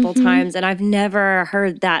covered a couple times, and I've never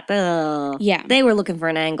heard that. Ugh. Yeah. They were looking for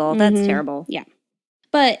an angle. That's terrible. Yeah.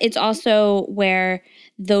 But it's also where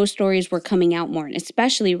those stories were coming out more, and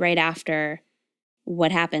especially right after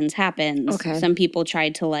what happens. Okay. Some people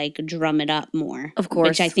tried to like drum it up more. Of course.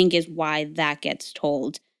 Which I think is why that gets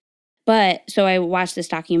told. But so I watched this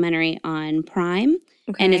documentary on Prime,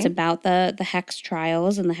 and it's about the Hex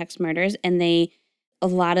trials and the Hex murders, and a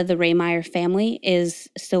lot of the Rehmeyer family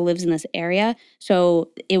still lives in this area. So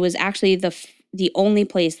it was actually the only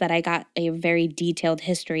place that I got a very detailed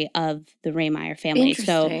history of the Rehmeyer family.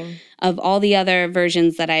 So of all the other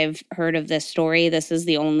versions that I've heard of this story, this is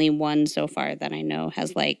the only one so far that I know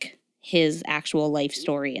has like his actual life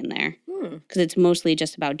story in there. Because it's mostly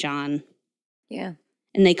just about John. Yeah.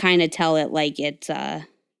 And they kind of tell it like it's a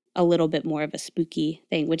little bit more of a spooky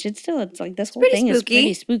thing, which it's like this whole thing is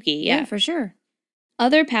pretty spooky. Yeah, for sure.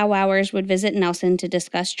 Other powwowers would visit Nelson to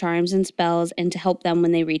discuss charms and spells and to help them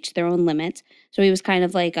when they reached their own limits. So he was kind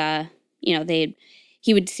of like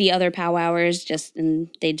he would see other powwowers and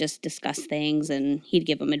they'd just discuss things and he'd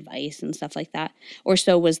give them advice and stuff like that. Or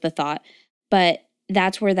so was the thought. But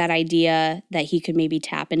that's where that idea that he could maybe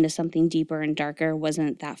tap into something deeper and darker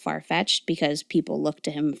wasn't that far-fetched because people looked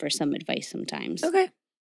to him for some advice sometimes. Okay.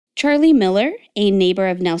 Charlie Miller, a neighbor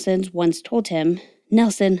of Nelson's, once told him,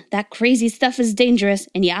 "Nelson, that crazy stuff is dangerous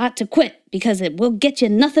and you ought to quit because it will get you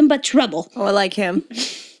nothing but trouble." Oh, I like him.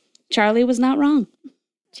 Charlie was not wrong.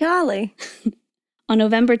 Charlie. On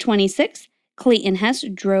November 26th, Clayton Hess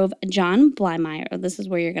drove John Blymeyer. Oh, this is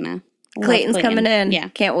where you're going to... Clayton's coming in. Yeah.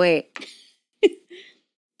 Can't wait.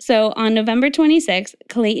 So on November 26th,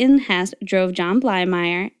 Clayton Hess drove John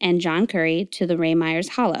Blymeyer and John Curry to the Rehmeyers'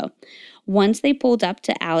 Hollow. Once they pulled up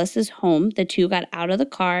to Alice's home, the two got out of the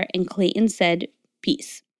car and Clayton said,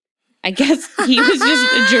 "Peace." I guess he was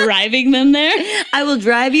just driving them there. I will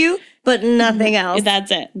drive you, but nothing else. That's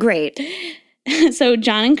it. Great. So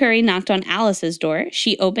John and Curry knocked on Alice's door.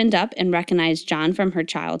 She opened up and recognized John from her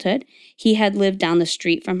childhood. He had lived down the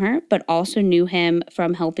street from her, but also knew him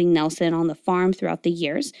from helping Nelson on the farm throughout the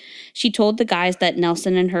years. She told the guys that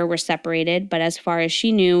Nelson and her were separated, but as far as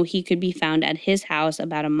she knew, he could be found at his house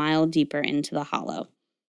about a mile deeper into the hollow.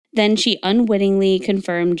 Then she unwittingly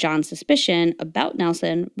confirmed John's suspicion about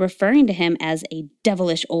Nelson, referring to him as a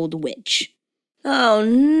devilish old witch. Oh,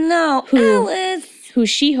 no, Alice! Who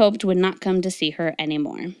she hoped would not come to see her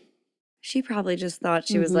anymore. She probably just thought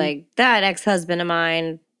she was like, that ex-husband of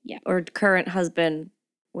mine, yeah, or current husband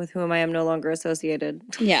with whom I am no longer associated.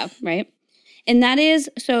 Yeah, right? And that is,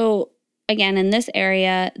 so again, in this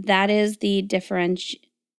area, that is the differentiation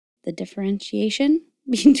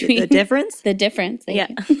between... The difference? The difference. Yeah.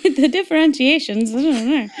 The differentiations.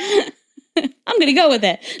 I'm going to go with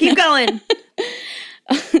it. Keep going.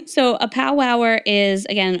 So a powwower is,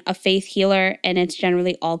 again, a faith healer, and it's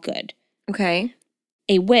generally all good. Okay.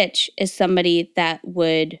 A witch is somebody that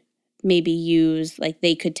would maybe use, like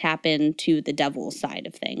they could tap into the devil's side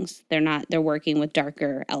of things. They're working with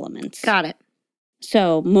darker elements. Got it.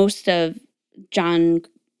 So most of John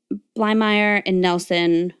Blymeyer and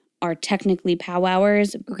Nelson are technically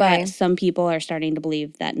powwowers, but some people are starting to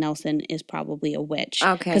believe that Nelson is probably a witch.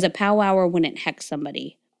 Okay. Because a powwower wouldn't hex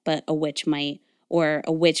somebody, but a witch might, or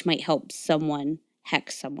a witch might help someone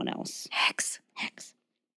hex someone else. Hex.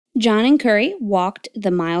 John and Curry walked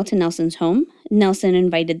the mile to Nelson's home. Nelson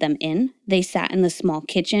invited them in. They sat in the small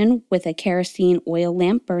kitchen with a kerosene oil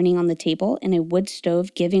lamp burning on the table and a wood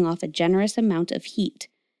stove giving off a generous amount of heat.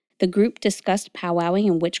 The group discussed powwowing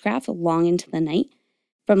and witchcraft long into the night.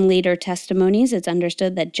 From later testimonies, it's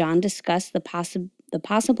understood that John discussed the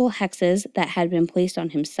possible hexes that had been placed on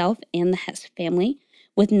himself and the Hess family,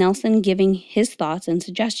 with Nelson giving his thoughts and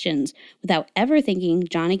suggestions without ever thinking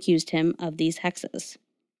John accused him of these hexes.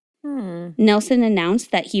 Nelson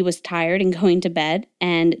announced that he was tired and going to bed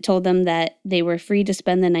and told them that they were free to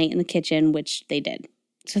spend the night in the kitchen, which they did.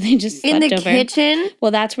 So they just slept over. In the kitchen?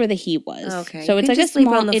 Well, that's where the heat was. Okay. So it's like a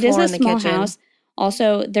small, it is a small house.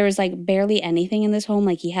 Also, there was like barely anything in this home.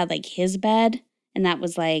 Like he had like his bed, and that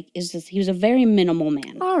was like, he was a very minimal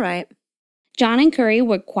man. All right. John and Curry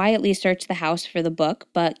would quietly search the house for the book,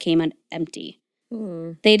 but came out empty.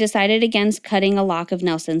 They decided against cutting a lock of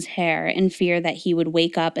Nelson's hair in fear that he would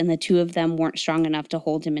wake up and the two of them weren't strong enough to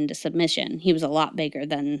hold him into submission. He was a lot bigger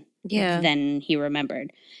than he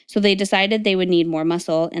remembered. So they decided they would need more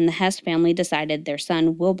muscle, and the Hess family decided their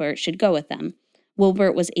son, Wilbert, should go with them.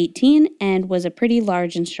 Wilbert was 18 and was a pretty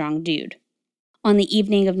large and strong dude. On the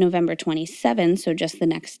evening of November 27, so just the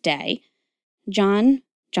next day, John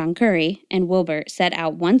Curry, and Wilbert set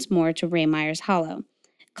out once more to Rehmeyer's Hollow.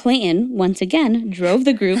 Clayton, once again, drove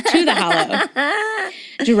the group to the hollow,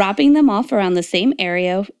 dropping them off around the same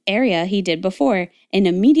area he did before, and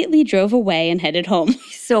immediately drove away and headed home.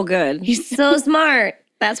 He's so good. He's so smart.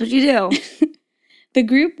 That's what you do. The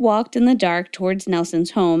group walked in the dark towards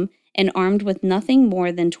Nelson's home and armed with nothing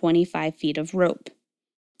more than 25 feet of rope.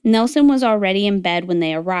 Nelson was already in bed when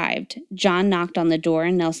they arrived. John knocked on the door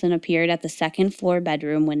and Nelson appeared at the second floor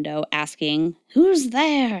bedroom window asking, "Who's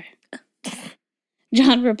there?"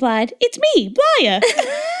 John replied, "It's me, Blaya."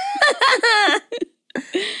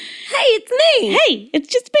 Hey, it's me. Hey, it's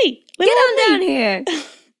just me. Get on down here.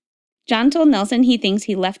 John told Nelson he thinks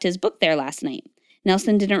he left his book there last night.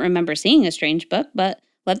 Nelson didn't remember seeing a strange book, but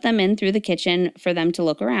let them in through the kitchen for them to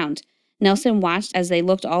look around. Nelson watched as they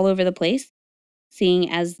looked all over the place. Seeing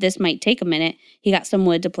as this might take a minute, he got some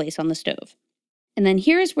wood to place on the stove. And then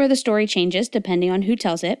here is where the story changes depending on who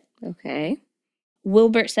tells it. Okay.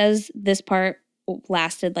 Wilbert says this part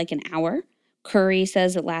lasted like an hour. Curry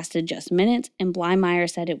says it lasted just minutes, and Blymeyer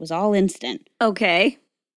said it was all instant. Okay.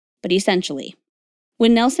 But essentially,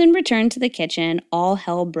 when Nelson returned to the kitchen, all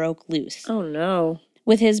hell broke loose. Oh, no.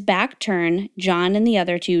 With his back turned, John and the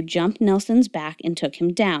other two jumped Nelson's back and took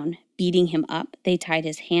him down. Beating him up, they tied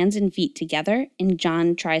his hands and feet together, and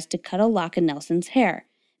John tries to cut a lock of Nelson's hair,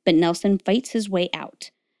 but Nelson fights his way out.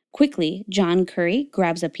 Quickly, John Curry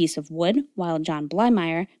grabs a piece of wood, while John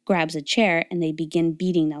Blymeyer grabs a chair, and they begin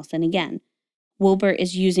beating Nelson again. Wilbert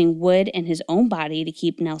is using wood and his own body to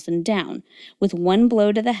keep Nelson down. With one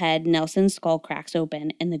blow to the head, Nelson's skull cracks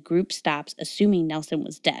open, and the group stops, assuming Nelson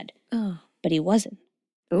was dead. Oh. But he wasn't.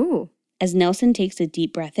 Ooh. As Nelson takes a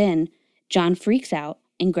deep breath in, John freaks out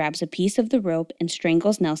and grabs a piece of the rope and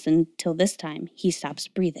strangles Nelson till this time he stops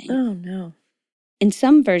breathing. Oh, no. In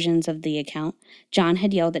some versions of the account, John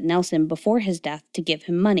had yelled at Nelson before his death to give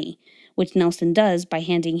him money, which Nelson does by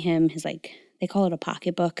handing him his, they call it a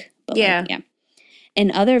pocketbook. But yeah. In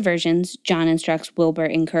other versions, John instructs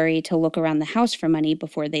Wilbert and Curry to look around the house for money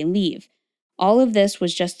before they leave. All of this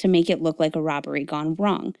was just to make it look like a robbery gone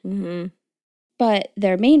wrong. Mm-hmm. But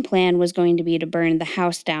their main plan was going to be to burn the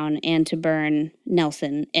house down and to burn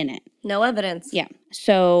Nelson in it. No evidence. Yeah.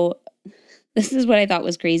 So this is what I thought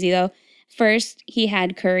was crazy, though. First, he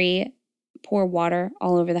had Curry pour water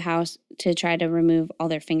all over the house to try to remove all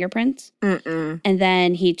their fingerprints. Mm-mm. And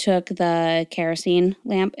then he took the kerosene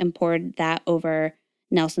lamp and poured that over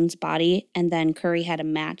Nelson's body. And then Curry had a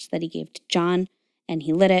match that he gave to John, and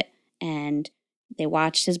he lit it, and they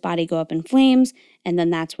watched his body go up in flames, and then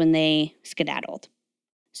that's when they skedaddled.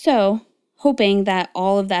 So, hoping that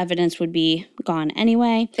all of the evidence would be gone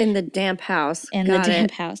anyway. In the damp house.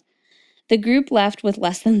 House. The group left with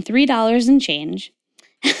less than $3 in change.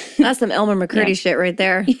 That's some Elmer McCurdy shit right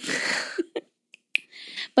there.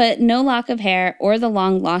 But no lock of hair or the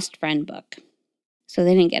long lost friend book. So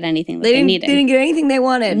they didn't get anything that they needed. They didn't get anything they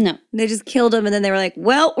wanted. No. They just killed him, and then they were like,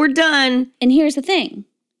 well, we're done. And here's the thing.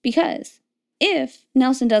 Because if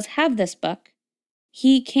Nelson does have this book,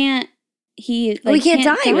 he can't can't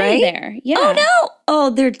die right? There. Yeah. Oh, no. Oh,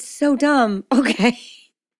 they're so dumb. Okay.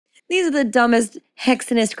 These are the dumbest,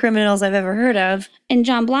 hexenest criminals I've ever heard of. And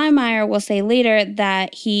John Blymeyer will say later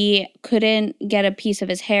that he couldn't get a piece of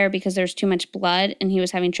his hair because there's too much blood and he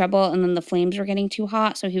was having trouble, and then the flames were getting too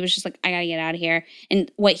hot. So he was just like, I gotta get out of here. And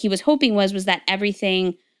what he was hoping was that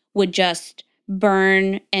everything would just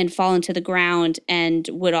burn and fall into the ground and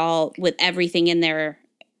with everything in there.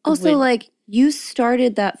 Also, you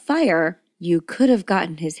started that fire. You could have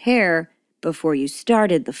gotten his hair before you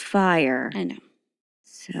started the fire. I know.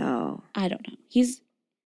 So I don't know.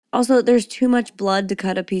 Also, there's too much blood to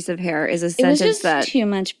cut a piece of hair is a sentence it was just too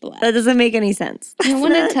much blood. That doesn't make any sense. I don't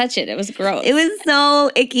want to touch it. It was gross. It was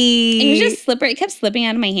so icky. It was just slippery. It kept slipping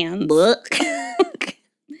out of my hands.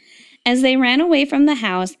 As they ran away from the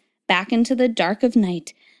house back into the dark of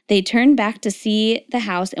night, they turned back to see the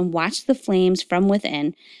house and watched the flames from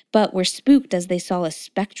within, but were spooked as they saw a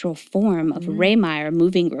spectral form of Raymeyer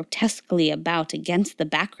moving grotesquely about against the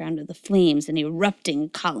background of the flames, an erupting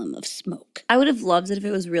column of smoke. I would have loved it if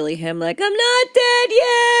it was really him, like, I'm not dead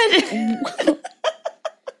yet.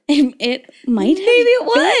 It might have Maybe it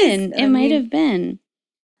been. was. It might have been.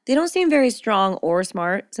 They don't seem very strong or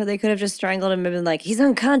smart, so they could have just strangled him and been like, he's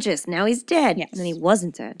unconscious, now he's dead. Yes. And then he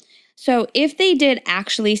wasn't dead. So if they did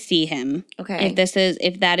actually see him, okay,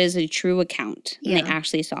 if that is a true account, and they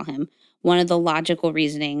actually saw him, one of the logical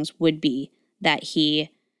reasonings would be that he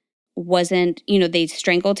wasn't, they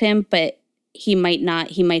strangled him, but he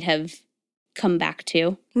might have come back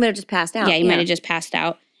to. He might have just passed out. Yeah, he might have just passed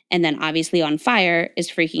out. And then obviously on fire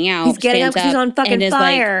is freaking out. He's getting up because he's on fucking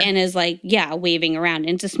fire. Waving around.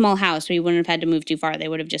 And it's a small house, so he wouldn't have had to move too far. They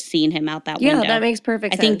would have just seen him out that window. Yeah, that makes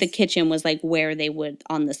perfect sense. I think the kitchen was where they would,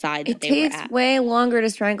 on the side that they were at. It takes way longer to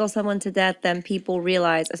strangle someone to death than people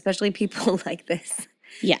realize, especially people like this.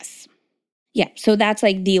 Yes. Yeah, so that's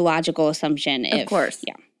the logical assumption. Of course.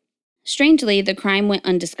 Yeah. Strangely, the crime went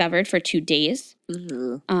undiscovered for 2 days.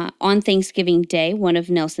 Mm-hmm. On Thanksgiving Day, one of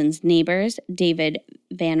Nelson's neighbors, David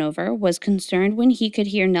Vanover, was concerned when he could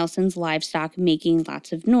hear Nelson's livestock making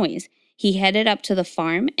lots of noise. He headed up to the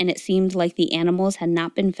farm, and it seemed like the animals had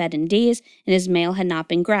not been fed in days, and his mail had not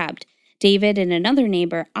been grabbed. David and another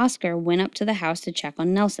neighbor, Oscar, went up to the house to check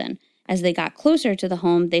on Nelson. As they got closer to the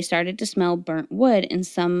home, they started to smell burnt wood and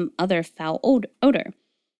some other foul odor.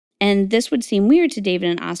 And this would seem weird to David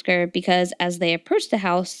and Oscar because as they approached the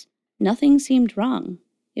house, nothing seemed wrong.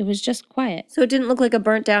 It was just quiet. So it didn't look like a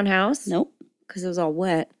burnt down house? Nope. Because it was all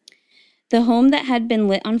wet. The home that had been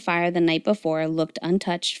lit on fire the night before looked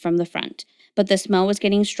untouched from the front, but the smell was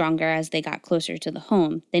getting stronger as they got closer to the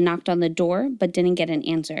home. They knocked on the door, but didn't get an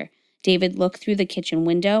answer. David looked through the kitchen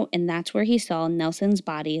window, and that's where he saw Nelson's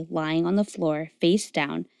body lying on the floor, face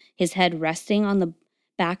down, his head resting on the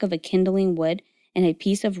back of a kindling wood and a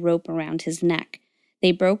piece of rope around his neck.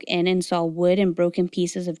 They broke in and saw wood and broken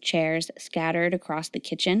pieces of chairs scattered across the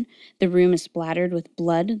kitchen. The room is splattered with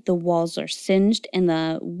blood, the walls are singed, and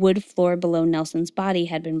the wood floor below Nelson's body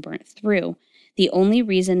had been burnt through. The only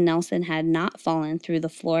reason Nelson had not fallen through the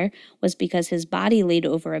floor was because his body laid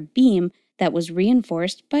over a beam that was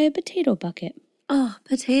reinforced by a potato bucket. Oh,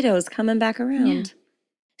 potatoes coming back around. Yeah.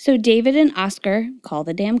 So David and Oscar call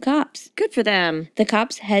the damn cops. Good for them. The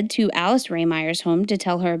cops head to Alice Raymeyer's home to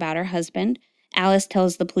tell her about her husband. Alice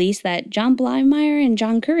tells the police that John Blymeyer and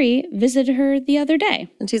John Curry visited her the other day.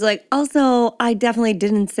 And she's like, also, I definitely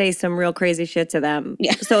didn't say some real crazy shit to them.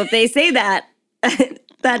 Yeah. So if they say that,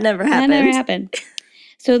 that never happened. That never happened.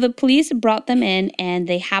 So the police brought them in and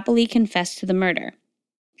they happily confessed to the murder.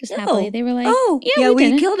 Just happily. They were like, yeah, we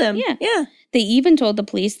did it. killed him. Yeah. They even told the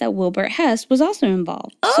police that Wilbert Hess was also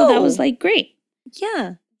involved. So that was like great.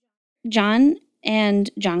 Yeah. John and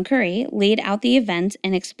John Curry laid out the events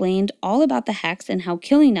and explained all about the hex and how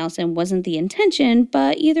killing Nelson wasn't the intention,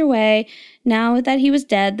 but either way, now that he was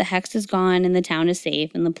dead, the hex is gone and the town is safe,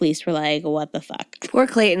 and the police were like, what the fuck? Poor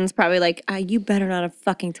Clayton's probably like, you better not have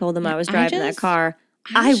fucking told them I was driving that car.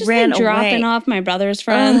 I ran away. Dropping off my brother's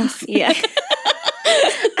friends. Yeah.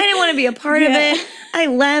 I didn't want to be a part of it. I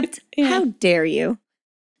left. Yeah. How dare you?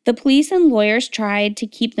 The police and lawyers tried to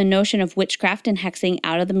keep the notion of witchcraft and hexing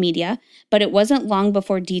out of the media, but it wasn't long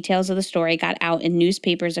before details of the story got out and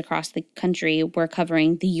newspapers across the country were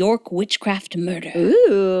covering the York witchcraft murder.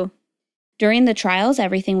 Ooh. During the trials,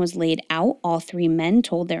 everything was laid out. All three men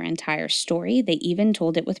told their entire story. They even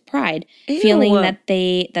told it with pride, feeling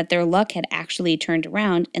that their luck had actually turned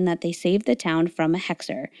around and that they saved the town from a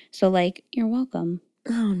hexer. So, like, you're welcome.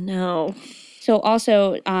 Oh, no. So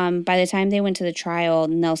also, by the time they went to the trial,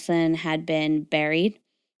 Nelson had been buried.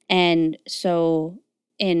 And so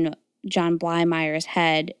in John Blymeyer's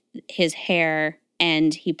head, his hair,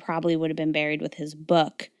 and he probably would have been buried with his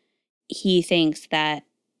book. He thinks that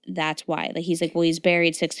that's why. Like, he's like, well, he's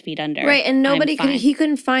buried 6 feet under. Right, and he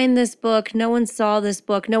couldn't find this book. No one saw this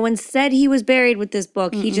book. No one said he was buried with this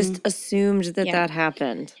book. Mm-mm. He just assumed that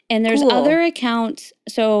happened. And there's other accounts.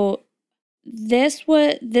 So this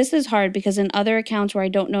is hard because in other accounts where I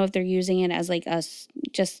don't know if they're using it as like us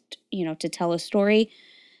just, to tell a story,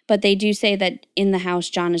 but they do say that in the house,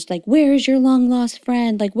 John is like, where is your long lost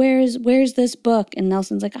friend? Like, where's this book? And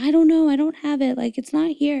Nelson's like, I don't know. I don't have it. Like, it's not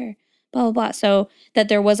here. Blah, blah, blah. So that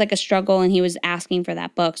there was like a struggle and he was asking for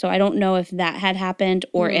that book. So I don't know if that had happened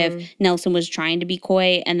or if Nelson was trying to be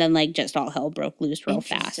coy and then like just all hell broke loose real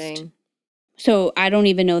fast. So I don't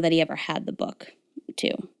even know that he ever had the book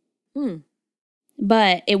too.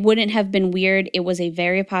 But it wouldn't have been weird. It was a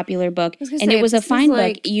very popular book. And it was a fine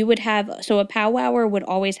book. You would have, so a powwower would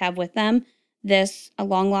always have with them a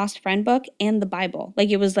long lost friend book and the Bible.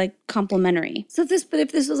 Like, it was like complimentary. So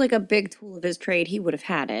if this was like a big tool of his trade, he would have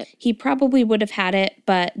had it. He probably would have had it,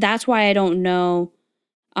 but that's why I don't know.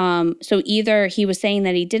 So either he was saying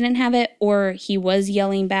that he didn't have it or he was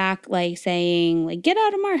yelling back, like saying, like, get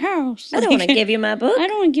out of my house. I don't want to give you my book. I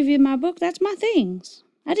don't want to give you my book. That's my things.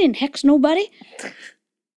 I didn't hex nobody.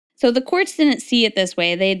 So the courts didn't see it this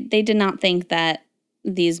way. They did not think that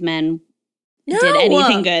these men did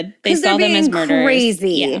anything good. They saw them as murderers.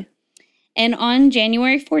 Crazy. Yeah. And on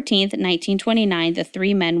January 14th, 1929, the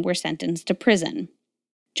three men were sentenced to prison.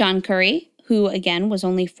 John Curry, who again was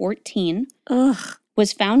only 14,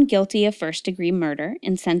 was found guilty of first-degree murder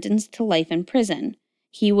and sentenced to life in prison.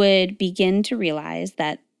 He would begin to realize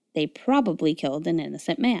that they probably killed an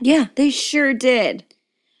innocent man. Yeah, they sure did.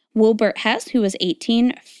 Wilbert Hess, who was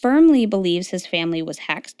 18, firmly believes his family was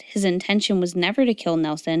hexed. His intention was never to kill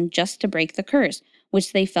Nelson, just to break the curse,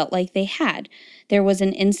 which they felt like they had. There was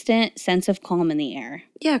an instant sense of calm in the air.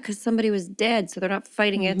 Yeah, because somebody was dead, so they're not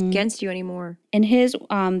fighting against you anymore. And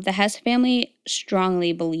the Hess family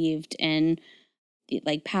strongly believed in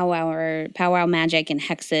like powwow magic and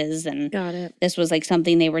hexes, and Got it. this was like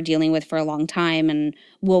something they were dealing with for a long time. And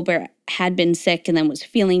Wilbert had been sick and then was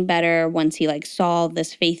feeling better once he like saw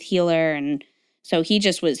this faith healer, and so he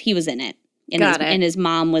was in it. And his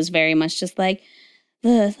mom was very much just like,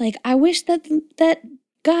 I wish that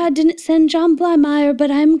God didn't send John Blymeyer,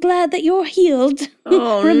 but I'm glad that you're healed.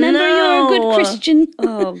 Oh, Remember, you're a good Christian.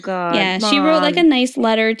 Oh, God. Yeah, Mom. she wrote like a nice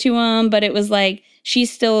letter to him, but it was like she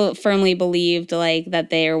still firmly believed like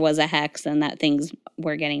that there was a hex and that things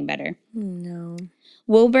were getting better. No.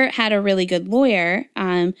 Wilbert had a really good lawyer.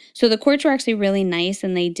 So the courts were actually really nice,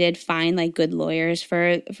 and they did find like good lawyers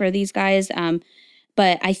for these guys.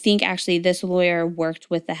 But I think actually this lawyer worked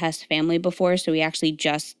with the Hess family before, so he actually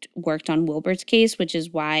just worked on Wilbert's case, which is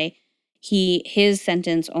why his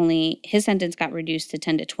sentence got reduced to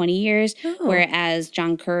 10 to 20 years, whereas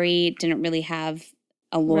John Curry didn't really have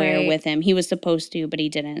a lawyer with him. He was supposed to, but he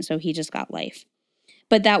didn't, so he just got life.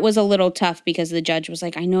 But that was a little tough because the judge was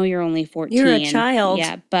like, I know you're only 14. You're a child.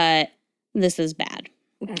 Yeah, but this is bad.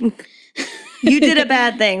 You did a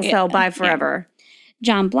bad thing, so bye forever. Yeah.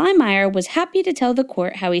 John Blymeyer was happy to tell the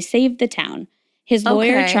court how he saved the town. His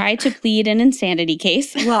lawyer tried to plead an insanity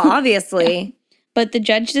case. Well, obviously. But the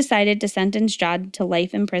judge decided to sentence John to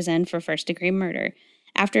life in prison for first-degree murder.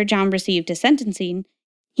 After John received his sentencing,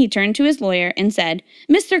 he turned to his lawyer and said,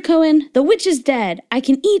 Mr. Cohen, the witch is dead. I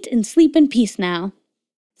can eat and sleep in peace now.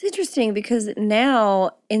 It's interesting because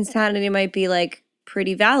now insanity might be like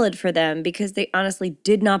pretty valid for them because they honestly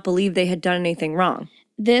did not believe they had done anything wrong.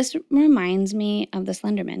 This reminds me of the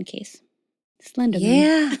Slenderman case. Slenderman.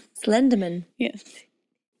 Yeah, Slenderman. Yes.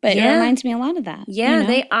 But it reminds me a lot of that. Yeah, you know?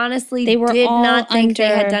 they honestly did not think they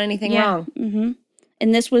had done anything wrong. Mm-hmm.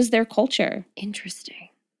 And this was their culture. Interesting.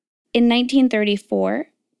 In 1934,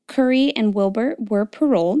 Curry and Wilbert were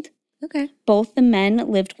paroled. Okay. Both the men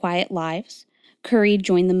lived quiet lives. Curry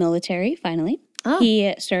joined the military, finally. Oh.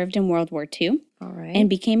 He served in World War II. All right. And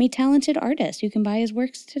became a talented artist. You can buy his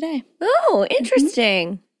works today. Oh,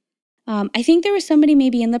 interesting. I think there was somebody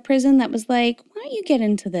maybe in the prison that was like, why don't you get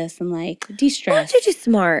into this and like de-stress? Why don't you just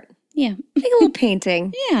smart? Yeah. Make a little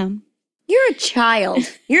painting. Yeah. You're a child.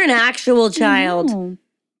 You're an actual child.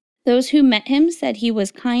 Those who met him said he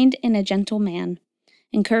was kind and a gentle man.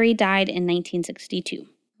 And Curry died in 1962.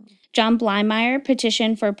 John Blymeyer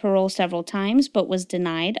petitioned for parole several times, but was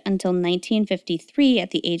denied until 1953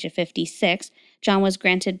 at the age of 56. John was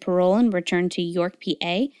granted parole and returned to York,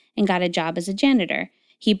 PA, and got a job as a janitor.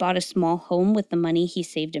 He bought a small home with the money he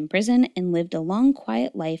saved in prison and lived a long,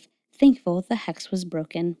 quiet life, thankful the hex was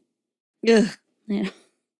broken. Ugh. Yeah.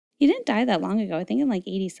 He didn't die that long ago. I think in like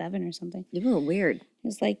 87 or something. You're weird. He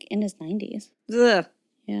was like in his 90s. Ugh.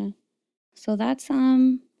 Yeah. So that's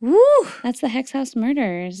Woo! That's the Hex House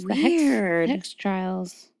murders. Weird. The Hex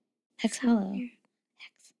trials. Hex Hollow.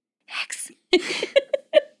 Hex.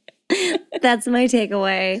 That's my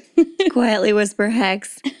takeaway. Quietly whisper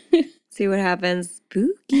hex. See what happens.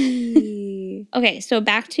 Spooky. Okay, so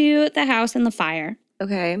back to the house and the fire.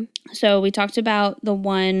 Okay. So we talked about the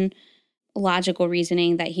one logical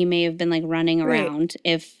reasoning that he may have been like running around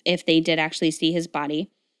if they did actually see his body.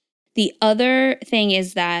 The other thing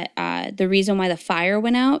is that the reason why the fire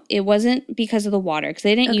went out, it wasn't because of the water, because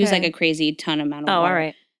they didn't use like a crazy ton amount of water. All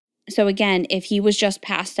right. So again, if he was just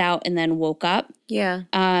passed out and then woke up,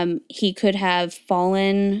 he could have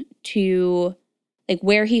fallen to like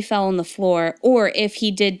where he fell on the floor, or if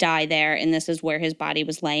he did die there and this is where his body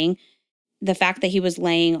was laying, the fact that he was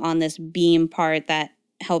laying on this beam part that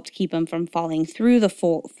helped keep him from falling through the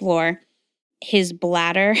floor, his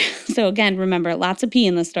bladder, so again, remember, lots of pee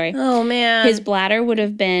in this story. Oh, man. His bladder would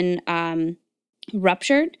have been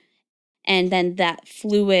ruptured, and then that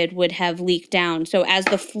fluid would have leaked down. So he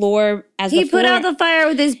put out the fire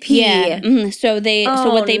with his pee. Yeah. Mm-hmm. So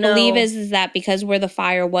what they believe is that because where the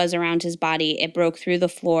fire was around his body, it broke through the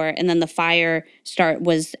floor, and then the fire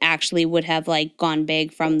would have like gone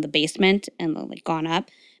big from the basement and like gone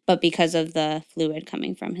up. But because of the fluid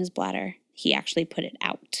coming from his bladder, he actually put it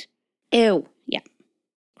out. Ew. Yeah.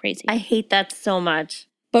 Crazy. I hate that so much.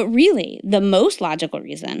 But really, the most logical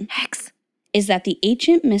reason Hex. is that the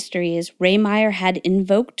ancient mysteries Ray Meyer had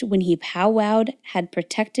invoked when he powwowed had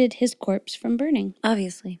protected his corpse from burning.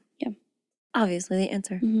 Obviously. Yeah. Obviously, the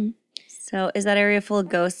answer. Mm-hmm. So is that area full of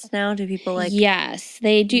ghosts now? Do people like... Yes,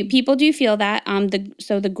 they do. People do feel that.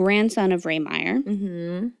 The grandson of Ray Meyer,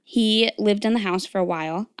 he lived in the house for a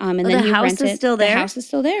while. And then the he house rented. Is still there? The house is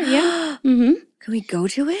still there, yeah. Mm-hmm. Can we go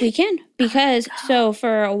to it? We can, because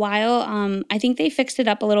for a while, I think they fixed it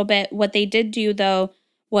up a little bit. What they did do, though,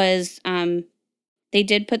 was They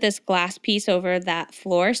did put this glass piece over that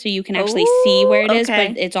floor so you can actually see where it is,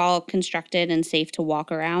 but it's all constructed and safe to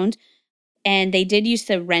walk around. And they did used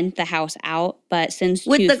to rent the house out, but since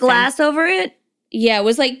With the glass over it? Yeah, it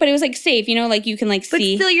was like safe, you know, like you can like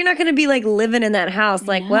see. But still, you're not going to be like living in that house.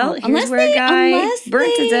 Like, well, here's where a guy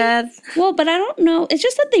burnt to death. Well, but I don't know. It's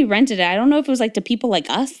just that they rented it. I don't know if it was like to people like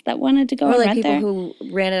us that wanted to go and rent there. Or like people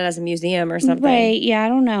who ran it as a museum or something. Right, yeah, I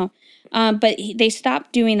don't know. But they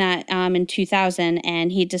stopped doing that in 2000,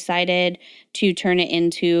 and he decided to turn it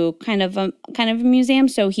into kind of a museum.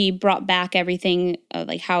 So he brought back everything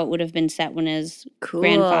like how it would have been set when his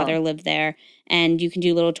grandfather lived there. And you can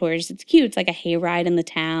do little tours. It's cute. It's like a hayride in the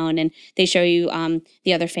town, and they show you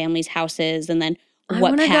the other family's houses and then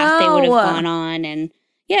what path they would have gone on. And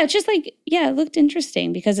yeah, it's just like, yeah, it looked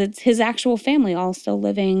interesting because it's his actual family all still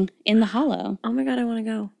living in the Hollow. Oh my God, I want to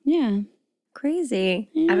go. Yeah. Crazy.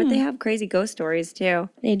 Yeah. I bet they have crazy ghost stories too.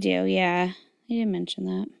 They do, yeah. They didn't mention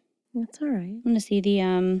that. That's all right. I want to see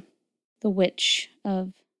the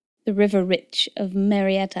River Witch of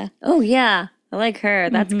Marietta. Oh yeah, I like her.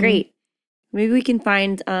 That's great. Maybe we can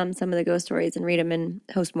find some of the ghost stories and read them in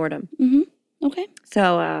Postmortem. Okay.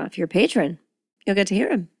 So if you're a patron, you'll get to hear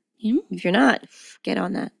them. If you're not, get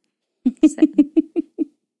on that.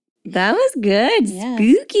 That was good. Yeah.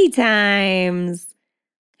 Spooky times.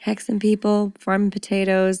 Hexing people, farming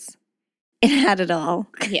potatoes. It had it all.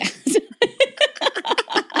 Yeah.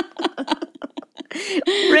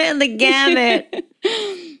 Ran the gamut.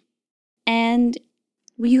 And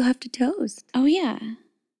you have to toast. Oh, yeah.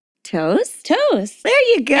 Toast? Toast. There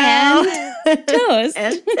you go. And toast.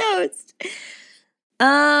 And toast.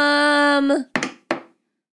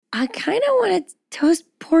 I kind of want to toast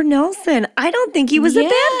poor Nelson. I don't think he was a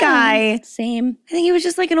bad guy. Same. I think he was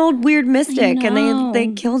just like an old weird mystic, and they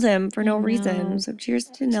killed him for no reason. So cheers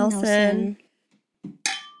to Nelson.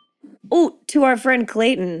 Oh, to our friend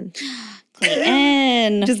Clayton.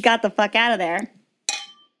 Clayton. Just got the fuck out of there.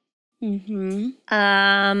 I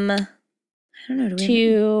don't know.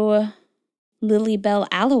 To Lily Bell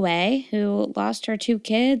Alloway, who lost her 2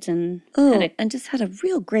 kids and just had a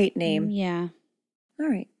real great name. Yeah. All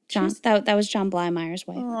right. John. That was John Blymeyer's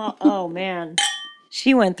wife. Oh man,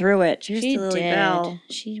 she went through it. Cheers to Lily Bell.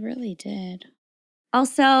 She really did.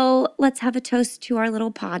 Also, let's have a toast to our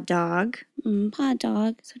little pod dog. Pod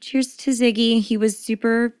dog. So cheers to Ziggy. He was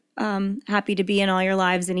super happy to be in all your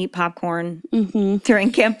lives and eat popcorn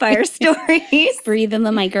during campfire stories. Breathe in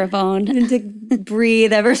the microphone. And to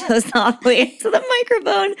breathe ever so softly into the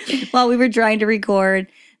microphone while we were trying to record.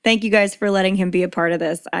 Thank you guys for letting him be a part of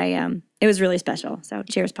this. It was really special. So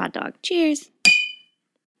cheers, pod dog. Cheers.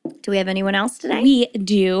 Do we have anyone else today? We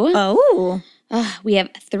do. Oh. We have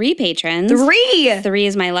 3 patrons. 3! 3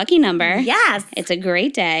 is my lucky number. Yes. It's a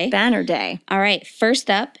great day. Banner day. All right. First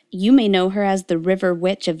up, you may know her as the River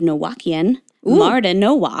Witch of Nowakian, Marta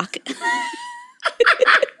Nowak.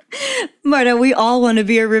 Marta, we all want to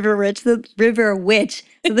be a river witch.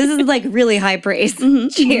 So this is like really high praise.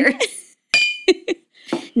 Cheers.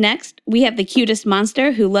 Next, we have the cutest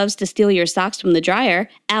monster who loves to steal your socks from the dryer,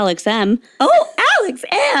 Alex M. Oh, Alex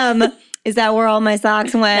M. Is that where all my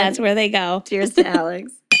socks went? That's where they go. Cheers to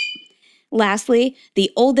Alex. Lastly, the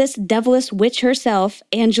oldest, devilish witch herself,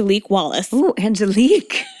 Angelique Wallace. Ooh,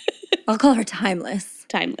 Angelique. I'll call her Timeless.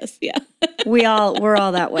 Timeless, yeah. We're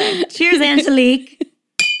all that way. Cheers, Angelique.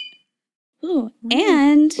 Ooh,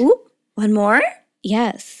 and... Ooh, one more?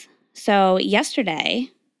 Yes. So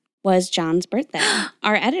yesterday was John's birthday,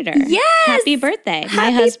 our editor. Yes! Happy birthday.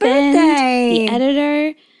 My husband, the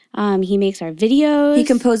editor. He makes our videos. He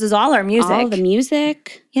composes all our music. All the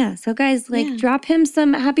music. Yeah, so guys, drop him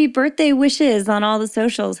some happy birthday wishes on all the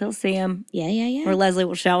socials. He'll see them. Yeah. Or Leslie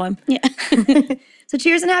will show him. Yeah. So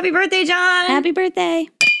cheers and happy birthday, John. Happy birthday.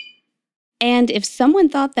 And if someone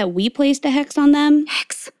thought that we placed a hex on them,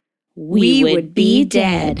 we would be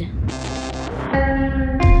dead.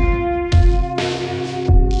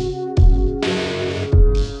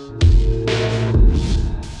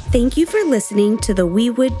 Thank you for listening to the We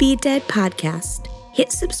Would Be Dead podcast.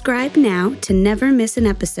 Hit subscribe now to never miss an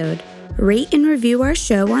episode. Rate and review our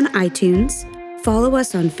show on iTunes. Follow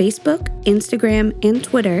us on Facebook, Instagram, and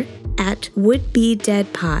Twitter at Would Be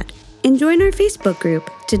Dead Pod. And join our Facebook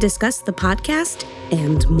group to discuss the podcast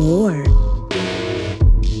and more.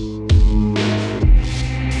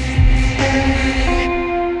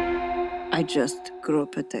 I just grew a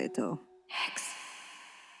potato. Hex.